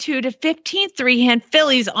 15-2 to 15-3 hand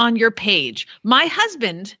fillies on your page. My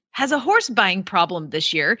husband has a horse buying problem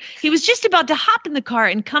this year. He was just about to hop in the car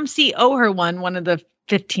and come see O'Her one of the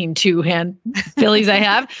 15-2 hand fillies I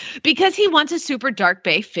have, because he wants a super dark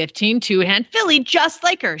bay 15-2 hand filly just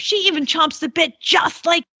like her. She even chomps the bit just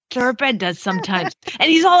like thoroughbred does sometimes.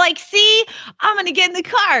 And he's all like, see, I'm going to get in the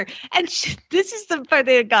car. And this is the part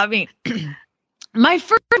that got me. My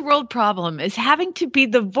first world problem is having to be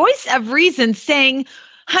the voice of reason saying,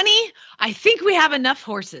 honey, I think we have enough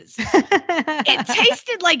horses. It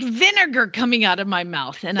tasted like vinegar coming out of my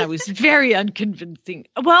mouth, and I was very unconvincing.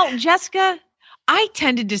 Well, Jessica, I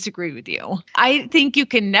tend to disagree with you. I think you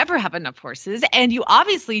can never have enough horses, and you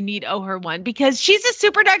obviously need O'Her one because she's a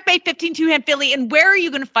super dark bay 15-2 hand filly, and where are you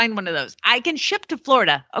going to find one of those? I can ship to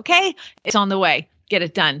Florida, okay? It's on the way. Get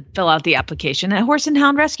it done. Fill out the application at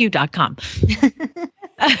horseandhoundrescue.com.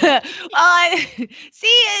 See,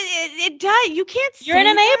 it does. You can't say You're an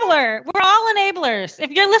enabler. We're all enablers.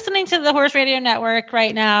 If you're listening to the Horse Radio Network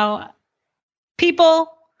right now,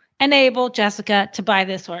 people enable Jessica to buy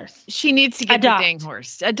this horse. She needs to get the dang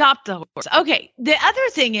horse. Adopt the horse. Okay. The other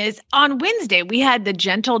thing is, on Wednesday, we had the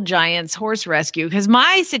Gentle Giants horse rescue, because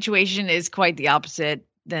my situation is quite the opposite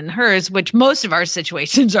than hers, which most of our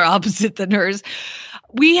situations are opposite than hers.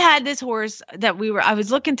 We had this horse that I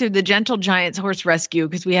was looking through the Gentle Giants horse rescue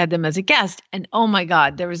because we had them as a guest. And oh my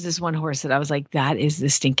God, there was this one horse that I was like, that is the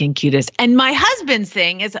stinking cutest. And my husband's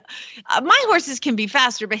thing is my horses can be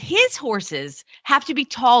faster, but his horses have to be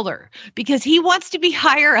taller because he wants to be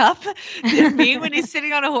higher up than me when he's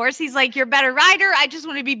sitting on a horse. He's like, you're a better rider. I just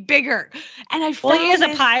want to be bigger. And I found he is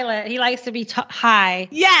a pilot. He likes to be high.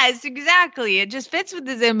 Yes, exactly. It just fits with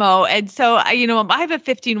his MO. And so, I have a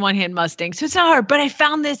 15 one-hand Mustang, so it's not hard, but I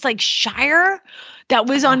found this like Shire that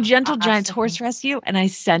was on Gentle Giants horse rescue, and I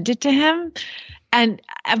sent it to him, and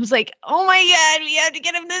I was like, oh my God, we have to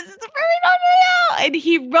get him. This is the perfect one. And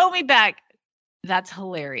he wrote me back, that's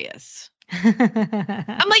hilarious. I'm like,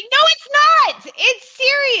 no, it's not. It's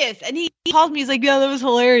serious. And he called me. He's like, yeah, that was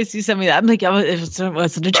hilarious. You sent me that. I'm like, it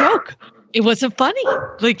wasn't a joke. It wasn't funny.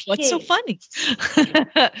 Like, what's so funny?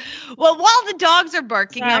 Well, while the dogs are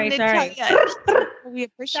barking, I'm going to tell you, we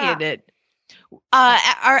appreciate it.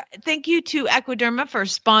 Thank you to Equiderma for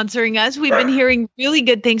sponsoring us. We've been hearing really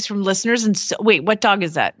good things from listeners. And wait, what dog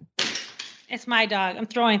is that? It's my dog. I'm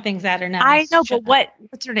throwing things at her now. I know, but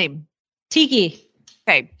what's her name? Tiki.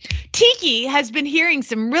 Okay. Tiki has been hearing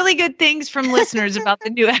some really good things from listeners about the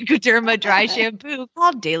new Equiderma dry shampoo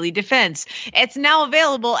called Daily Defense. It's now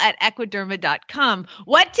available at equiderma.com.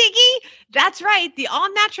 What, Tiki? That's right. The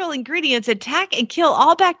all-natural ingredients attack and kill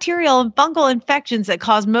all bacterial and fungal infections that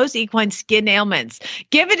cause most equine skin ailments.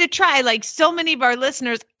 Give it a try like so many of our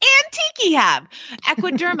listeners and Tiki have.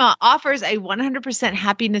 Equiderma offers a 100%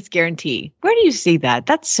 happiness guarantee. Where do you see that?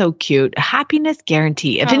 That's so cute. A happiness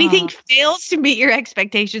guarantee. If anything fails to meet your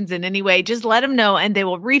expectations in any way, just let them know and they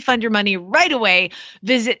will refund your money right away.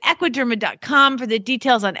 Visit equiderma.com for the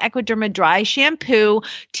details on Equiderma dry shampoo,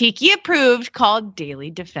 Tiki approved, called Daily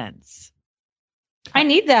Defense. I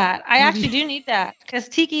need that. I actually do need that because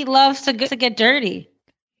Tiki loves to get dirty.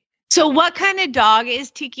 So what kind of dog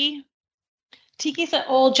is Tiki? Tiki's an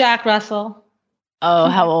old Jack Russell. Oh,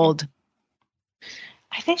 how old?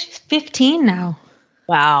 I think she's 15 now.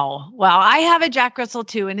 Wow. I have a Jack Russell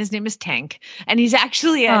too, and his name is Tank. And he's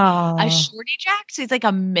actually a shorty Jack. So he's like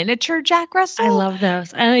a miniature Jack Russell. I love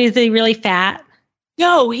those. And is he really fat?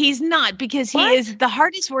 No, he's not, because he is the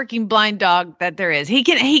hardest working blind dog that there is. He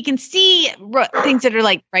can see things that are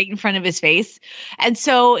like right in front of his face. And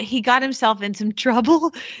so he got himself in some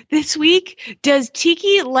trouble this week. Does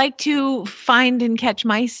Tiki like to find and catch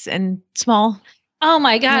mice and small? Oh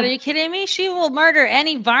my God, are you kidding me? She will murder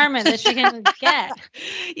any varmint that she can get.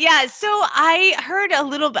 Yeah, so I heard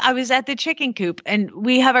I was at the chicken coop, and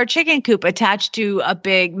we have our chicken coop attached to a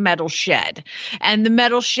big metal shed. And the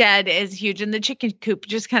metal shed is huge, and the chicken coop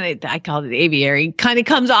just kind of, I call it the aviary, kind of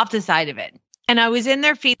comes off the side of it. And I was in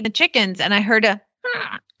there feeding the chickens, and I heard a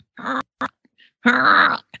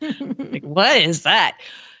like, what is that?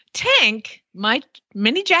 Tank, my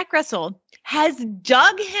mini Jack Russell, has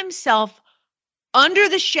dug himself under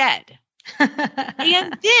the shed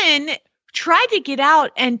and then tried to get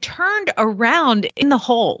out and turned around in the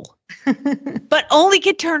hole, but only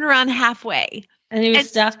could turn around halfway. And he was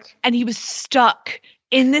stuck. And he was stuck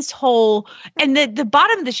in this hole. And the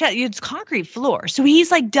bottom of the shed, it's concrete floor. So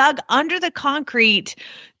he's like dug under the concrete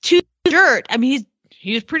to dirt. I mean,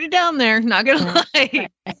 he was pretty down there, not gonna lie.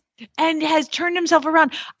 And has turned himself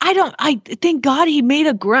around. I thank God he made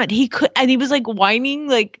a grunt. He could, and he was like whining,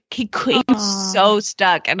 like he was so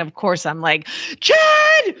stuck. And of course I'm like,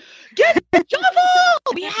 Chad, get the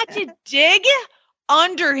shovel. We had to dig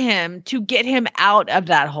under him to get him out of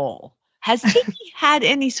that hole. Has Tiki had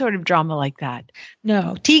any sort of drama like that?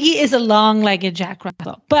 No, Tiki is a long-legged Jack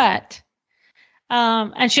Russell, but,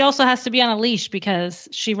 and she also has to be on a leash because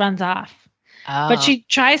she runs off. But she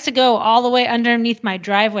tries to go all the way underneath my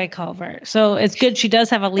driveway culvert. So it's good she does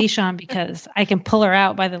have a leash on because I can pull her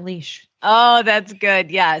out by the leash. Oh, that's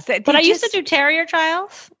good. Yes. But I used to do terrier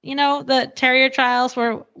trials. You know, the terrier trials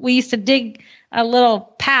where we used to dig a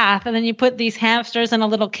little path and then you put these hamsters in a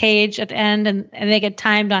little cage at the end and they get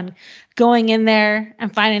timed on going in there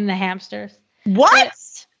and finding the hamsters. What?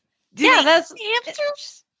 That's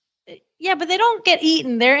hamsters. Yeah, but they don't get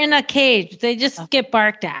eaten. They're in a cage. They just get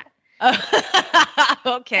barked at.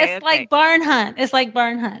 Okay. It's like barn hunt.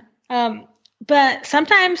 But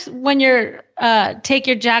sometimes when you're take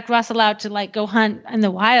your Jack Russell out to like go hunt in the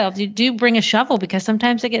wild, you do bring a shovel because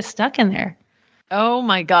sometimes they get stuck in there. Oh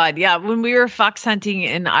my God. Yeah. When we were fox hunting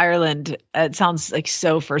in Ireland, it sounds like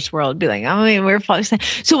so first world. Be like, we're fox hunting.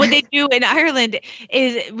 So what they do in Ireland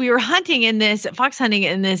is we were fox hunting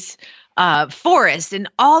in this forest, and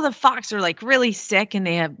all the fox are like really sick and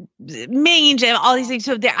they have mange and all these things.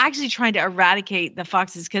 So they're actually trying to eradicate the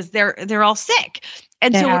foxes because they're all sick.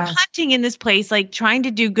 And so we're hunting in this place, like trying to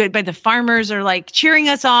do good, but the farmers are like cheering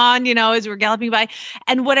us on, as we're galloping by.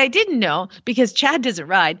 And what I didn't know, because Chad doesn't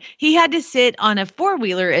ride, he had to sit on a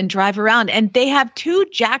four-wheeler and drive around. And they have two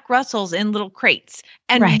Jack Russells in little crates.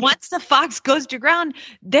 And once the fox goes to ground,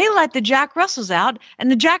 they let the Jack Russells out and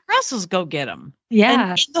the Jack Russells go get them. Yeah.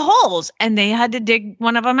 And in the holes. And they had to dig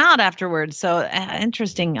one of them out afterwards. So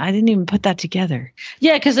interesting. I didn't even put that together.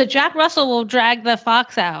 Yeah, because the Jack Russell will drag the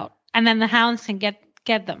fox out and then the hounds can get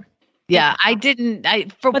them. Yeah, I didn't.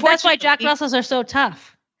 But that's why Jack Russells are so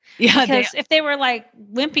tough. Yeah, because if they were like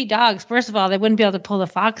wimpy dogs, first of all, they wouldn't be able to pull the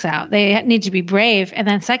fox out. They need to be brave. And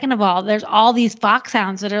then second of all, there's all these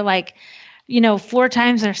foxhounds that are like, 4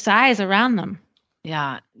 times their size around them.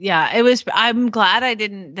 Yeah. I'm glad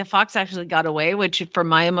the fox actually got away, which for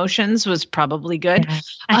my emotions was probably good. Yeah.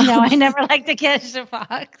 I know. I never like to catch the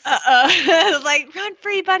fox. Like, run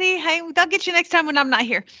free, buddy. Hey, they'll get you next time when I'm not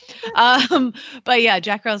here. But yeah,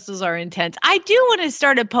 Jack Russells are intense. I do want to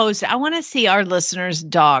start a post. I want to see our listeners'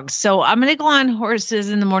 dogs. So I'm going to go on Horses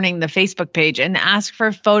in the Morning, the Facebook page, and ask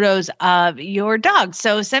for photos of your dog.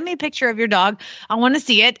 So send me a picture of your dog. I want to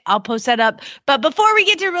see it. I'll post that up. But before we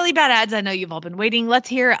get to really bad ads, I know you've all been waiting. Let's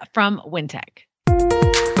hear from Wintech.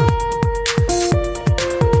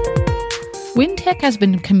 Wintec has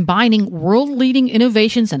been combining world-leading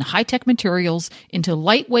innovations and high-tech materials into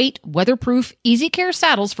lightweight, weatherproof, easy-care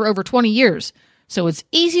saddles for over 20 years. So it's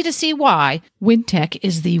easy to see why Wintec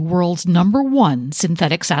is the world's #1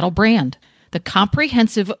 synthetic saddle brand. The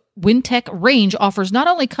comprehensive Wintec range offers not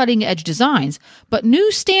only cutting-edge designs, but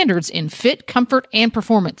new standards in fit, comfort, and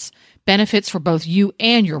performance. Benefits for both you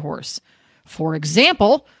and your horse. For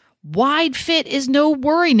example, wide fit is no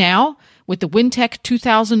worry now, with the Wintec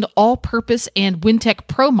 2000 All-Purpose and Wintec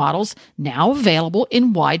Pro models now available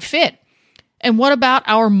in wide fit. And what about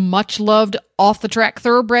our much-loved off-the-track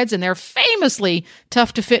thoroughbreds and their famously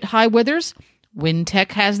tough-to-fit high withers?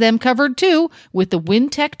 Wintec has them covered too, with the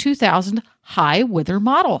Wintec 2000 High Wither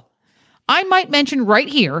model. I might mention right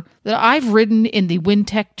here that I've ridden in the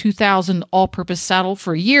Wintec 2000 All-Purpose saddle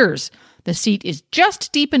for years. The seat is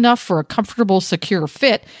just deep enough for a comfortable, secure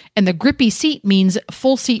fit, and the grippy seat means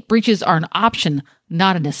full seat breeches are an option,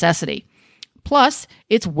 not a necessity. Plus,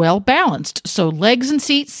 it's well balanced, so legs and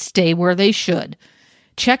seats stay where they should.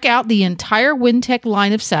 Check out the entire Wintec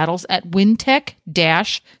line of saddles at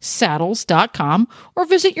wintec-saddles.com or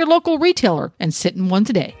visit your local retailer and sit in one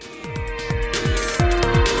today.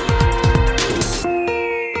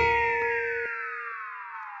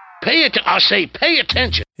 Pay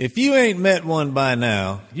attention. If you ain't met one by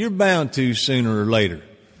now, you're bound to sooner or later.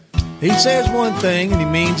 He says one thing and he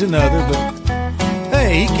means another, but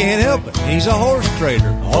hey, he can't help it. He's a horse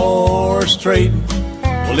trader. Horse trading.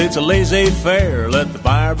 Well, it's a laissez-faire. Let the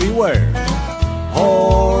buyer beware.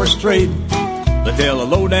 Horse trading. They tell a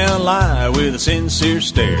low-down lie with a sincere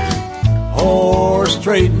stare. Horse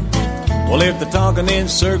trading. Well, if they're talking in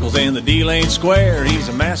circles and the deal ain't square, he's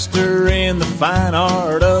a master in the fine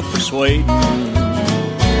art of persuading.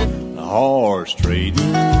 Horse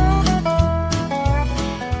trading.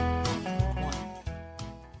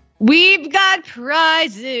 We've got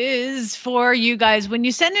prizes for you guys. When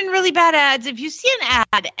you send in really bad ads, if you see an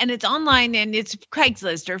ad and it's online and it's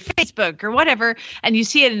Craigslist or Facebook or whatever, and you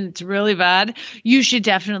see it and it's really bad, you should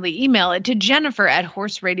definitely email it to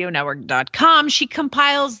Jennifer@horseradionetwork.com. She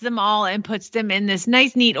compiles them all and puts them in this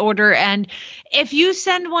nice, neat order. And if you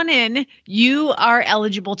send one in, you are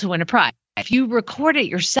eligible to win a prize. If you record it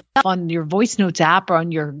yourself on your voice notes app or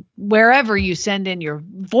on your wherever you send in your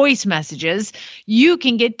voice messages, you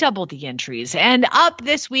can get double the entries. And up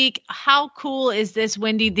this week, how cool is this,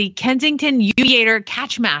 Wendy? The Kensington Uviator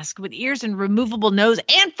Catch Mask with ears and removable nose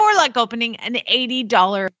and foreleg opening, an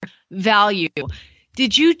 $80 value.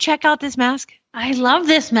 Did you check out this mask? I love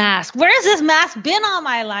this mask. Where has this mask been all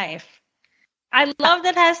my life? I love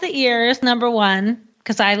that it has the ears, number one,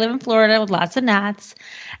 because I live in Florida with lots of gnats.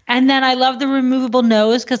 And then I love the removable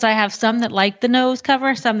nose because I have some that like the nose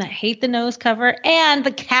cover, some that hate the nose cover. And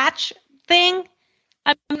the catch thing,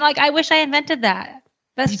 I'm like, I wish I invented that.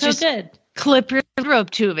 That's so good. Clip your rope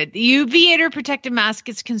to it. The Uviator Protective Mask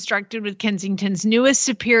is constructed with Kensington's newest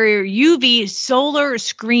superior UV solar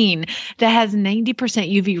screen that has 90%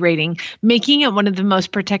 UV rating, making it one of the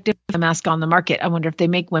most protective masks on the market. I wonder if they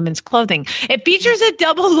make women's clothing. It features a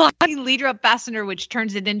double-line leader-up fastener, which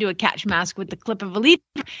turns it into a catch mask with the clip of a leader.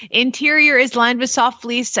 Interior is lined with soft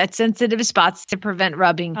fleece at sensitive spots to prevent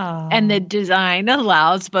rubbing. Oh. And the design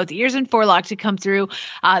allows both ears and forelock to come through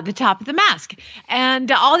the top of the mask. And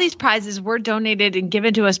all these prizes were donated and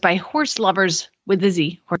given to us by Horse Lovers with a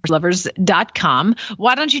Z, horselovers.com.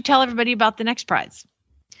 Why don't you tell everybody about the next prize?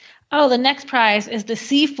 Oh, the next prize is the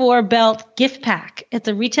C4 belt gift pack. It's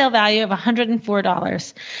a retail value of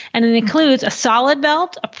 $104, and it includes a solid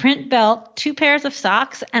belt, a print belt, 2 pairs of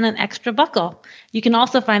socks, and an extra buckle. You can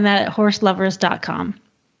also find that at horselovers.com.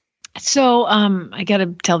 So I got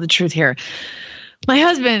to tell the truth here. My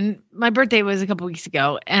husband, my birthday was a couple weeks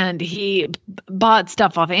ago, and he bought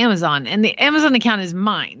stuff off Amazon, and the Amazon account is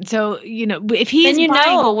mine. So, if he's then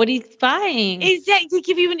know what he's buying. Exactly. They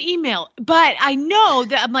give you an email. But I know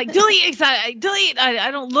that I'm like, delete.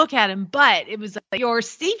 I don't look at him, but it was like, your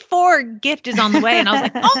C4 gift is on the way. And I was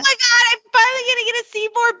like, oh my God, I'm finally going to get a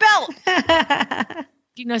C4 belt.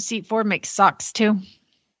 Do you know C4 makes socks too?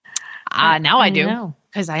 Now I do.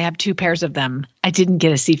 Because I have 2 pairs of them. I didn't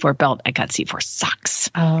get a C4 belt. I got C4 socks.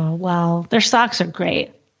 Oh, well, their socks are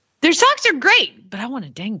great. Their socks are great, but I want a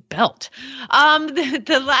dang belt.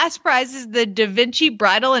 The last prize is the Da Vinci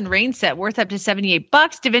bridle and rein set, worth up to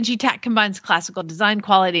 $78. Da Vinci tack combines classical design,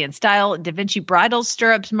 quality, and style. Da Vinci bridles,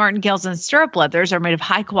 stirrups, martingales, and stirrup leathers are made of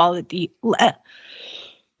high quality.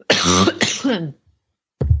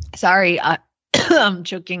 Sorry, I'm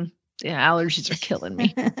choking. Yeah, allergies are killing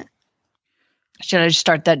me. Should I just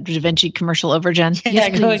start that Da Vinci commercial over, Jen? Yeah,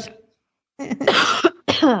 yes, please.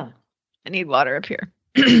 I need water up here.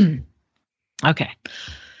 Okay.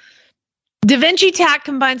 Da Vinci tack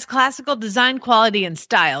combines classical design, quality, and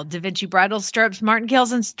style. Da Vinci bridle stirrups,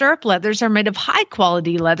 martingales, and stirrup leathers are made of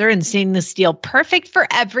high-quality leather and stainless steel, perfect for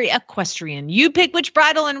every equestrian. You pick which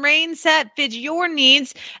bridle and rein set fits your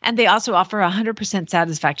needs, and they also offer a 100%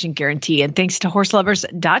 satisfaction guarantee. And thanks to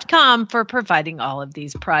horselovers.com for providing all of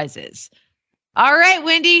these prizes. All right,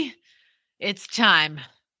 Wendy, it's time.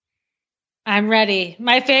 I'm ready.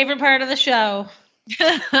 My favorite part of the show.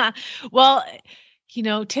 Well,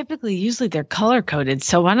 usually they're color coded.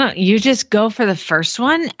 So why don't you just go for the first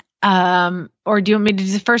one? Or do you want me to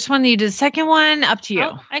do the first one? You do the second one? Up to you.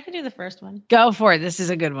 Oh, I can do the first one. Go for it. This is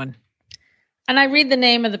a good one. And I read the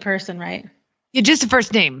name of the person, right? Yeah, just the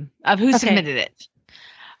first name of who submitted it.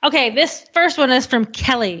 Okay, this first one is from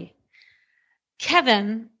Kelly.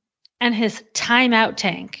 Kevin and his timeout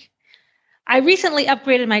tank. I recently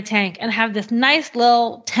upgraded my tank and have this nice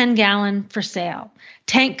little 10-gallon for sale.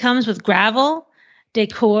 Tank comes with gravel,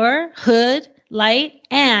 decor, hood, light,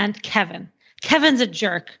 and Kevin. Kevin's a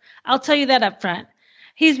jerk. I'll tell you that up front.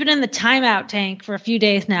 He's been in the timeout tank for a few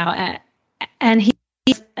days now, and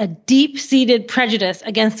he's a deep-seated prejudice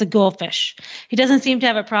against the goldfish. He doesn't seem to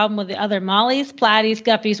have a problem with the other mollies, platies,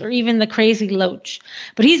 guppies, or even the crazy loach.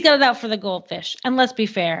 But he's got it out for the goldfish. And let's be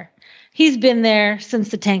fair. He's been there since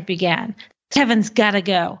the tank began. Kevin's got to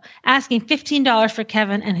go. Asking $15 for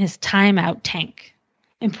Kevin and his timeout tank.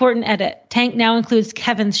 Important edit. Tank now includes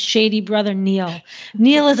Kevin's shady brother, Neil.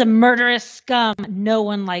 Neil is a murderous scum. No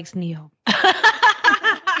one likes Neil.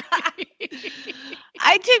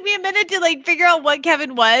 I took me a minute to figure out what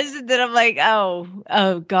Kevin was. And then I'm like,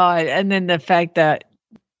 oh God. And then the fact that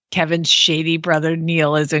Kevin's shady brother,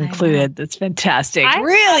 Neil, is included. That's fantastic. I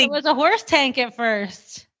really? It was a horse tank at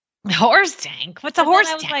first. Horse tank? What's a horse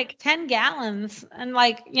tank? It was like 10 gallons. And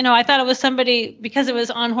I thought it was somebody, because it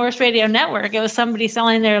was on Horse Radio Network, it was somebody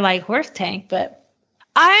selling their horse tank, but.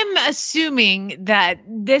 I'm assuming that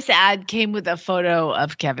this ad came with a photo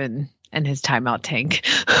of Kevin and his timeout tank.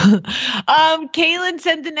 Kaylin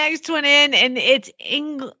sent the next one in, and it's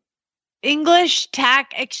English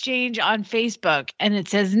Tack Exchange on Facebook. And it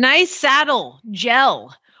says, nice saddle,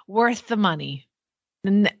 gel, worth the money.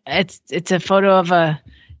 And it's a photo of a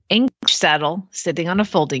English saddle sitting on a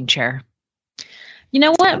folding chair. You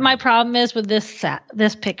know what my problem is with this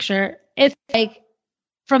picture? It's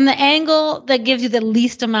from the angle that gives you the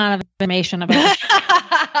least amount of information about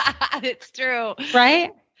it. It's true.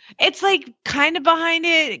 Right? It's kind of behind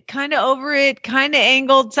it, kind of over it, kind of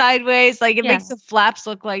angled sideways. It makes the flaps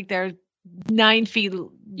look like they're 9 feet.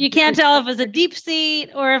 You can't tell if it's a deep seat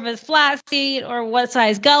or if it's flat seat or what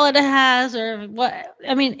size gullet it has or what.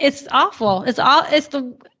 I mean, it's awful.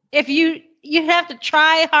 If you have to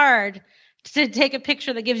try hard to take a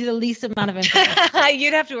picture that gives you the least amount of information.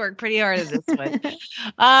 You'd have to work pretty hard at this one.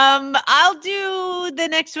 I'll do the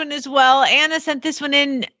next one as well. Anna sent this one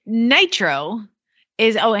in. Nitro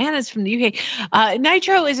is, Anna's from the UK.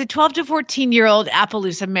 Nitro is a 12 to 14-year-old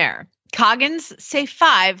Appaloosa mare. Coggins say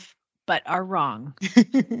 5, but are wrong.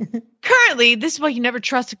 Currently, this is why you never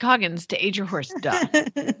trust a Coggins to age your horse.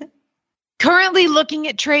 Currently looking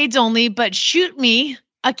at trades only, but shoot me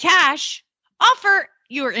a cash offer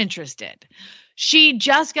you're interested. She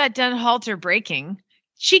just got done halter breaking.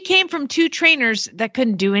 She came from 2 trainers that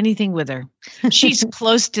couldn't do anything with her. She's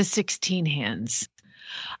close to 16 hands.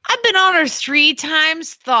 I've been on her 3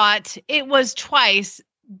 times, thought it was twice,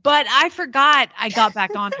 but I forgot I got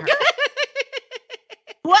back on her.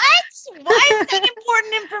 What? Why is that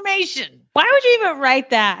important information? Why would you even write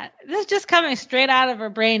that? This is just coming straight out of her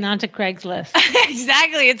brain onto Craigslist.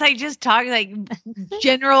 Exactly. It's just talking,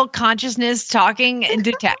 general consciousness talking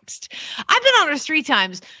into text. I've been on her 3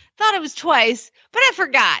 times, thought it was twice, but I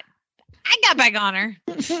forgot. I got back on her.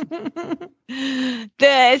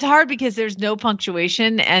 It's hard because there's no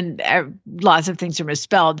punctuation and lots of things are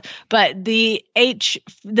misspelled. But the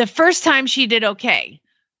first time she did okay.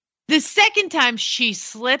 The second time she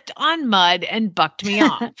slipped on mud and bucked me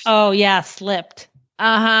off. Oh, yeah, slipped.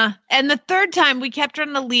 Uh-huh. And the third time we kept her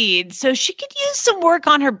on the lead, so she could use some work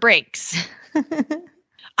on her brakes.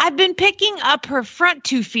 I've been picking up her front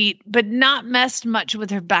 2 feet, but not messed much with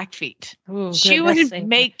her back feet. Ooh, she would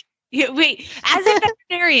make... Wait, as a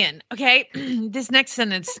veterinarian, okay, this next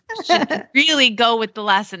sentence should really go with the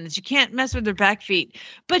last sentence. You can't mess with her back feet,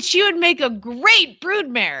 but she would make a great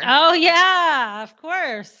broodmare. Oh, yeah, of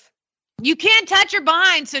course. You can't touch her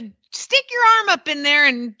behind, so stick your arm up in there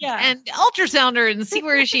and ultrasound her and see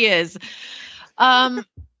where she is. What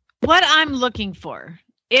I'm looking for,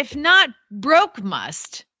 if not broke,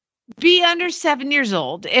 must be under 7 years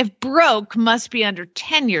old. If broke, must be under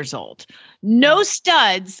 10 years old. No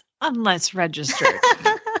studs unless registered.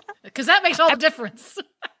 Because that makes all the difference.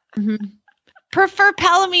 Mm-hmm. Prefer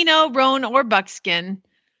Palomino, roan, or buckskin.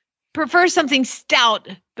 Prefer something stout,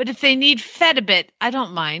 but if they need fed a bit, I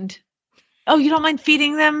don't mind. Oh, you don't mind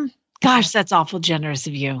feeding them? Gosh, that's awful generous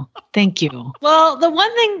of you. Thank you. Well, the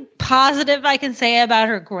one thing positive I can say about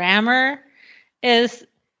her grammar is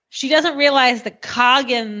she doesn't realize that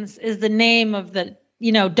Coggins is the name of the,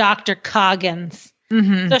 Dr. Coggins.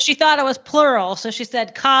 Mm-hmm. So she thought it was plural. So she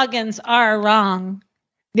said Coggins are wrong.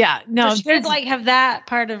 Yeah, no. So she did have that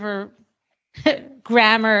part of her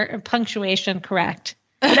grammar and punctuation correct.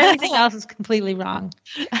 But everything else is completely wrong.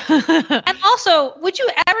 And also, would you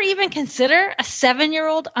ever even consider a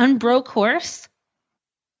 7-year-old unbroke horse?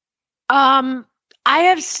 I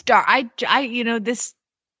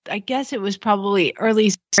guess it was probably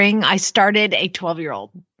early spring. I started a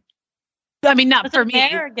 12-year-old. I mean, not for me.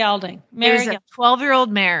 Mare or gelding? It was a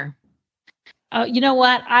 12-year-old mare. Oh, you know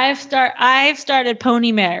what? I've started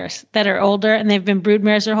pony mares that are older and they've been brood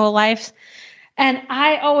mares their whole lives. And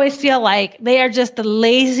I always feel like they are just the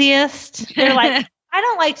laziest. They're like, I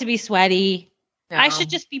don't like to be sweaty. No. I should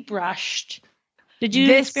just be brushed. Did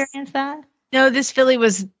you experience that? No, this filly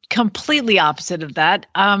was completely opposite of that.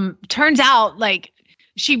 Turns out, like,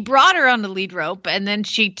 she brought her on the lead rope and then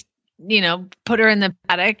she, put her in the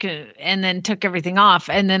paddock and then took everything off.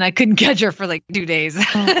 And then I couldn't catch her for like 2 days.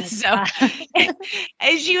 So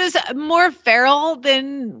and she was more feral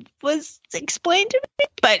than was explained to me,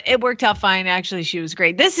 but it worked out fine. Actually, she was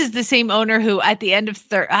great. This is the same owner who at the end of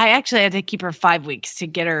I actually had to keep her 5 weeks to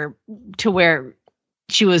get her to where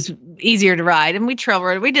she was easier to ride. And we trail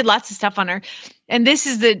rode. We did lots of stuff on her. And this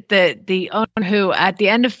is the owner who at the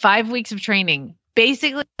end of 5 weeks of training,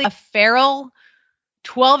 basically a feral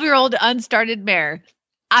 12-year-old unstarted mare.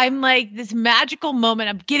 I'm like this magical moment.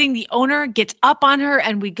 I'm getting the owner gets up on her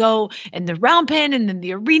and we go in the round pen and then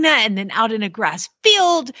the arena and then out in a grass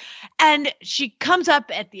field. And she comes up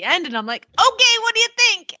at the end and I'm like, okay, what do you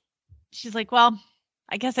think? She's like, well,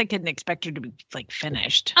 I guess I couldn't expect her to be like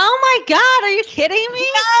finished. Oh my God. Are you kidding me?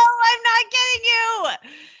 No, I'm not kidding you.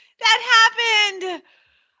 That happened.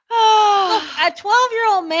 Oh. Look, a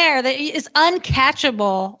 12-year-old mare that is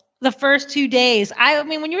uncatchable the first 2 days. I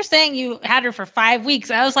mean, when you were saying you had her for 5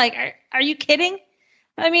 weeks, I was like, are you kidding?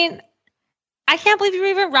 I mean, I can't believe you were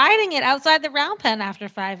even riding it outside the round pen after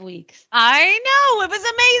 5 weeks. I know. It was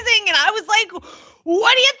amazing. And I was like,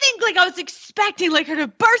 what do you think? Like, I was expecting like her to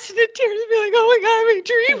burst into tears and be like, oh my God, my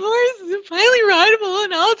dream horse is finally rideable.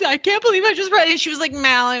 And I can't believe I just rode it. And she was like,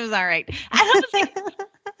 Mal, it was all right. And I was like,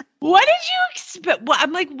 what did you expect?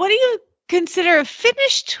 I'm like, what do you consider a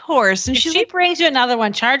finished horse? And if she brings you another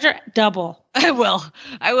one, charge her double. I will.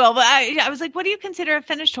 But I was like, what do you consider a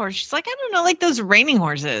finished horse? She's like, I don't know, like those reining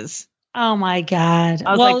horses. Oh my God.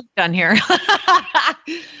 I was like, done here.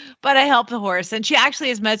 But I helped the horse. And she actually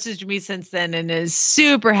has messaged me since then and is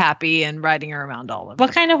super happy and riding her around all of it.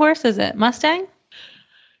 What kind of horse is it? Mustang?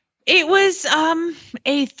 It was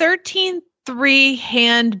a 13-3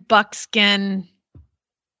 hand buckskin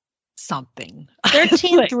something.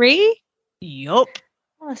 13-3? Yup.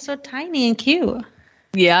 Oh, it's so tiny and cute.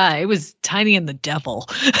 Yeah, it was tiny and the devil.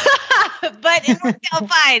 But it worked out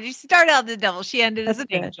fine. She started out the devil. She ended as an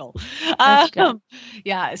angel.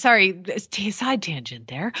 Yeah, sorry. Side tangent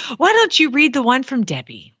there. Why don't you read the one from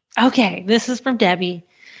Debbie? Okay, this is from Debbie.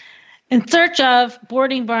 In search of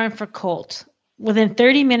boarding barn for colt within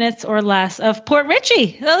 30 minutes or less of Port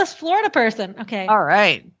Richey. Oh, this Florida person. Okay. All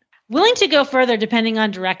right. Willing to go further depending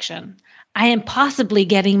on direction. I am possibly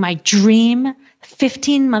getting my dream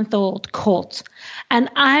 15-month-old colt, and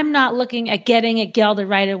I'm not looking at getting it gelded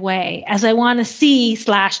right away, as I want to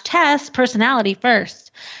see/test personality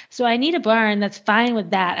first. So I need a barn that's fine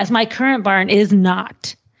with that, as my current barn is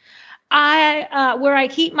not. Where I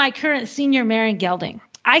keep my current senior mare and gelding.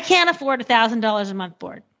 I can't afford $1,000 a month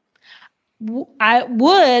board. I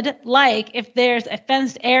would like if there's a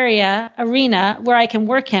fenced arena where I can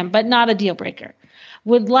work him, but not a deal breaker.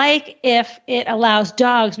 Would like if it allows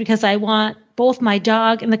dogs because I want both my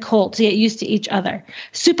dog and the colt to get used to each other.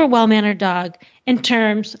 Super well-mannered dog in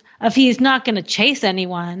terms of he's not going to chase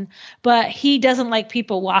anyone, but he doesn't like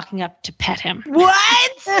people walking up to pet him.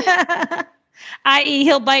 What? I.e.,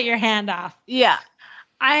 he'll bite your hand off. Yeah.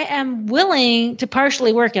 I am willing to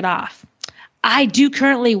partially work it off. I do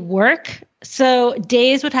currently work, so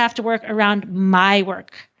days would have to work around my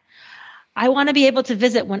work. I want to be able to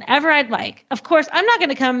visit whenever I'd like. Of course, I'm not going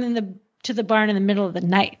to come to the barn in the middle of the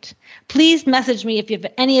night. Please message me if you have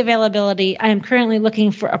any availability. I am currently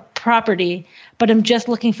looking for a property, but I'm just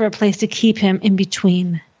looking for a place to keep him in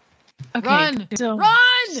between. Okay. Run!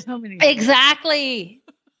 So many exactly.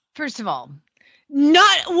 First of all,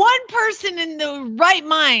 not one person in the right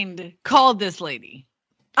mind called this lady.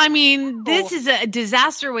 I mean, this is a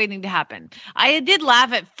disaster waiting to happen. I did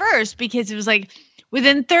laugh at first because it was like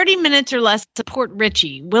within 30 minutes or less to Port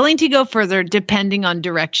Richey, willing to go further depending on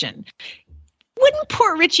direction. Wouldn't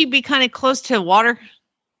Port Richey be kind of close to water?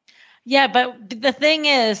 Yeah, but the thing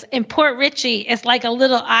is, in Port Richey, it's like a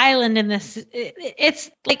little island in this. It's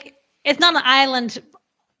like, it's not an island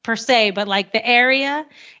per se, but like the area.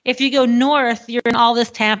 If you go north, you're in all this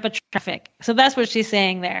Tampa traffic. So that's what she's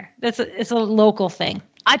saying there. It's a local thing.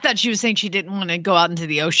 I thought she was saying she didn't want to go out into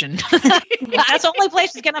the ocean. That's the only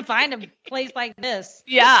place she's going to find a place like this.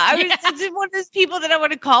 Yeah, I was it's one of those people that I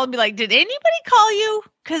want to call and be like, did anybody call you?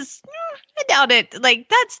 Because I doubt it. Like,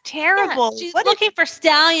 that's terrible. Yeah, she's looking for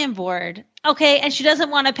stallion board. Okay, and she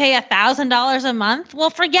doesn't want to pay $1,000 a month.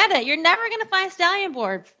 Well, forget it. You're never going to find stallion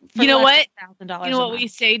board. You know what? $1,000 You know what we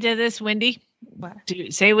say to this, Wendy? What?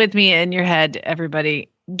 Say with me in your head, everybody.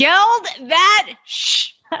 Geld that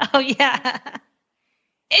shh. Oh, yeah.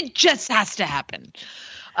 It just has to happen.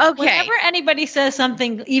 Okay. Whenever anybody says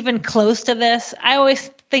something even close to this, I always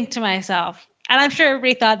think to myself, and I'm sure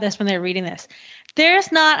everybody thought this when they were reading this, there's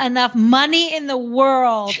not enough money in the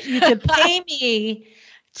world you could pay me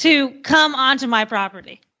to come onto my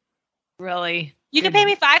property. Really? You can pay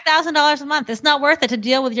me $5,000 a month. It's not worth it to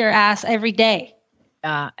deal with your ass every day.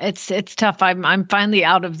 It's tough. I'm finally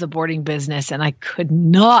out of the boarding business, and I could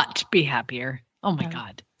not be happier. Oh my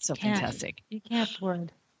God, so fantastic! You can't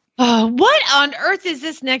board. What on earth is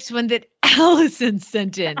this next one that Allison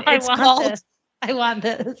sent in? I want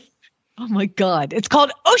this. Oh my God. It's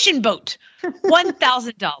called Ocean Boat.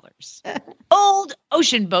 $1,000. Old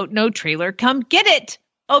ocean boat, no trailer. Come get it.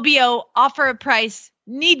 OBO, offer a price.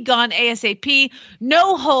 Need gone ASAP.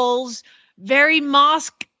 No holes. Very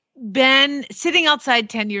mosque Ben, sitting outside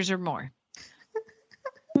 10 years or more.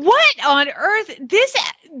 What on earth?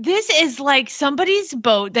 This is like somebody's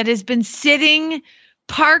boat that has been sitting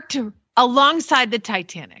parked alongside the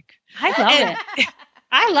Titanic. I love it.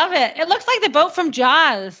 I love it. It looks like the boat from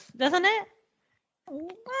Jaws, doesn't it?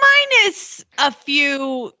 Minus a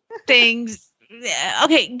few things.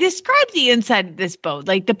 Okay, describe the inside of this boat,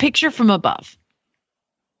 like the picture from above.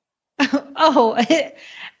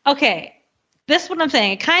 Okay. This is what I'm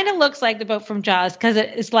saying. It kind of looks like the boat from Jaws because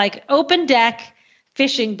it's like open deck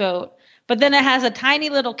fishing boat, but then it has a tiny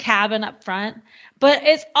little cabin up front, but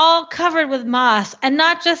it's all covered with moss, and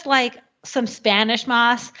not just like some Spanish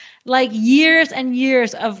moss, like years and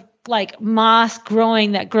years of like moss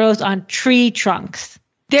growing that grows on tree trunks.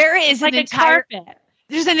 There is like an a entire carpet.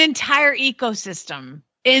 There's an entire ecosystem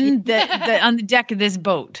in the on the deck of this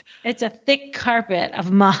boat. It's a thick carpet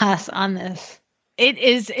of moss on this. It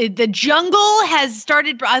is the jungle has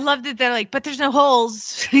started. I love that they're like, but there's no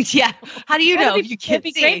holes. Yeah. How do you know? You can't It'd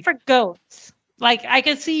be see. great for goats. Like I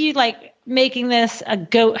could see you like making this a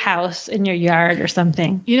goat house in your yard or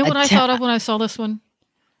something. You know what I thought of when I saw this one?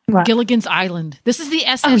 What? Gilligan's Island. This is the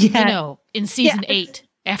SS Minnow in season 8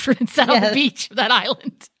 after it's out on the beach of that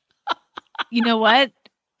island. You know what?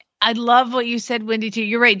 I love what you said, Wendy, too.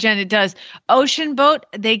 You're right, Jen. It does. Ocean boat,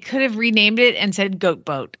 they could have renamed it and said goat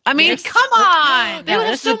boat. I mean, come on. They would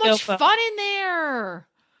have so much fun in there.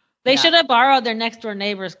 They should have borrowed their next door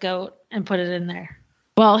neighbor's goat and put it in there.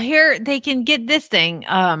 Well, here they can get this thing.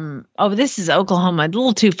 This is Oklahoma, a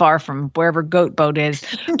little too far from wherever goat boat is,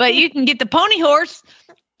 but you can get the pony horse.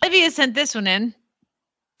 Olivia sent this one in.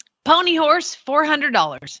 Pony horse,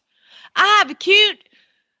 $400. I have a cute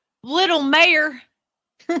little mare.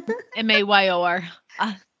 Mayor.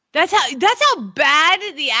 That's how bad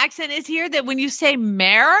the accent is here, that when you say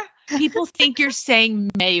mare, people think you're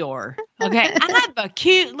saying mayor. Okay. I have a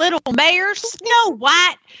cute little mare, Snow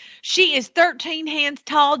White. She is 13 hands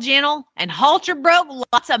tall, gentle, and halter broke,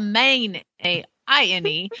 lots of mane,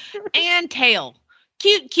 A-I-N-E, and tail.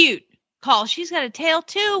 Cute. Call. She's got a tail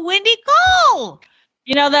too. Wendy, call.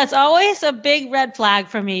 You know, that's always a big red flag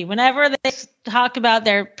for me. Whenever they talk about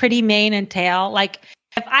their pretty mane and tail, like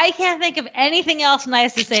if I can't think of anything else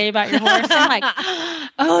nice to say about your horse, I'm like,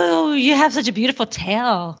 oh, you have such a beautiful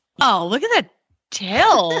tail. Oh, look at that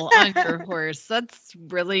tail on your horse. That's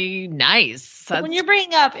really nice. When you're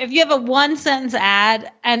bringing up, if you have a one sentence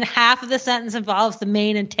ad and half of the sentence involves the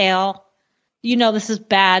mane and tail, you know this is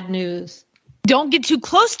bad news. Don't get too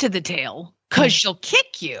close to the tail because she'll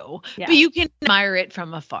kick you, but you can admire it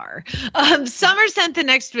from afar. Summer sent the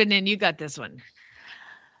next one in. You got this one.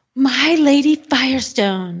 My Lady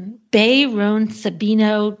Firestone, Bay Roan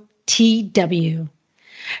Sabino T.W.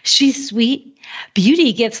 She's sweet.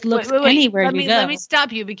 Beauty gets looks Wait. anywhere you go. Let me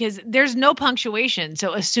stop you because there's no punctuation,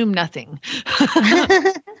 so assume nothing.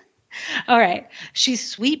 All right. She's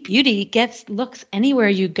sweet beauty, gets looks anywhere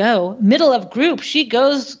you go. Middle of group, she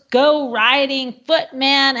goes go riding,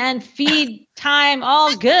 footman, and feed time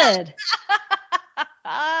all good.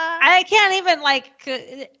 I can't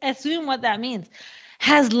even assume what that means.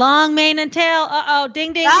 Has long mane and tail. Uh-oh,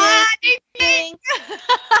 ding, ding, ding, ding.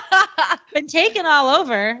 Been taken all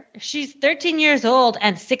over. She's 13 years old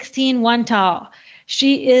and 16'1" tall.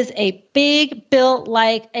 She is a big built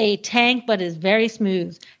like a tank, but is very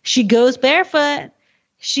smooth. She goes barefoot.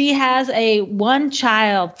 She has a one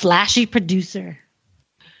child, flashy producer.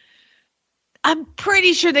 I'm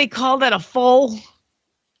pretty sure they call that a foal,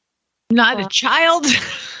 not a child.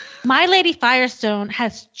 My Lady Firestone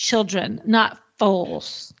has children, not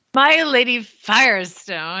foals. My Lady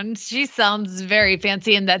Firestone, she sounds very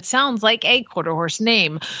fancy, and that sounds like a quarter horse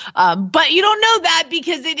name. But you don't know that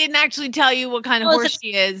because they didn't actually tell you what kind of horse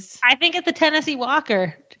she is. I think it's a Tennessee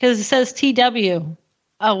Walker because it says TW.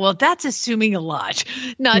 Oh, well, that's assuming a lot.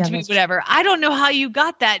 Not to be whatever. I don't know how you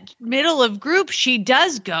got that middle of group. She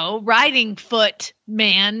does go riding foot,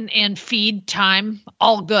 man, and feed time.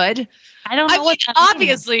 All good. I don't know what that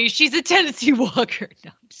obviously, means. she's a Tennessee Walker.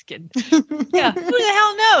 No, I'm just kidding. Yeah, who the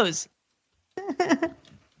hell knows?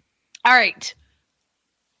 All right.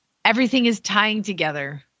 Everything is tying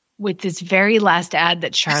together with this very last ad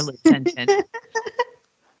that Charlotte sent in.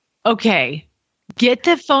 Okay. Get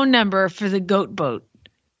the phone number for the goat boat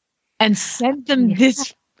and send them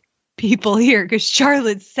this people here because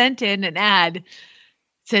Charlotte sent in an ad. It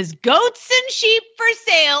says goats and sheep for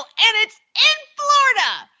sale, and it's in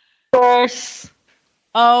Florida. Yes.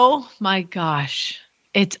 Oh my gosh.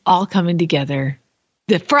 It's all coming together.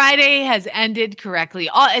 The Friday has ended correctly.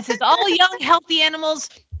 It says all young, healthy animals,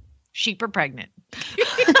 sheep are pregnant. But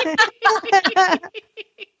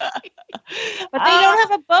they don't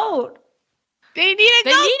have a boat. They need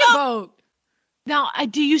a boat. Now,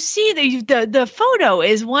 do you see the photo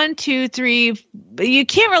is 1, 2, 3. You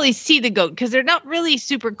can't really see the goat because they're not really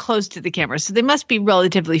super close to the camera, so they must be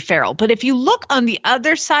relatively feral. But if you look on the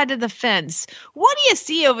other side of the fence, what do you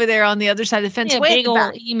see over there on the other side of the fence? Yeah, big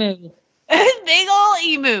old emu. Big old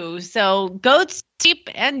emu. So goats, sheep,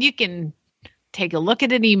 and you can take a look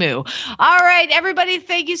at an emu. All right, everybody,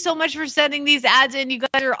 thank you so much for sending these ads in. You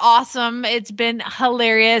guys are awesome. It's been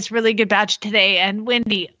hilarious. Really good batch today. And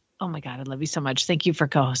Wendy, oh my God, I love you so much. Thank you for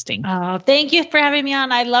co-hosting. Oh, thank you for having me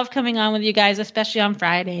on. I love coming on with you guys, especially on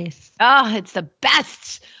Fridays. Oh, it's the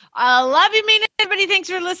best. I love you, mean everybody. Thanks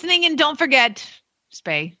for listening. And don't forget,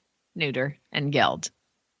 spay, neuter, and geld.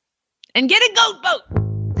 And get a goat boat.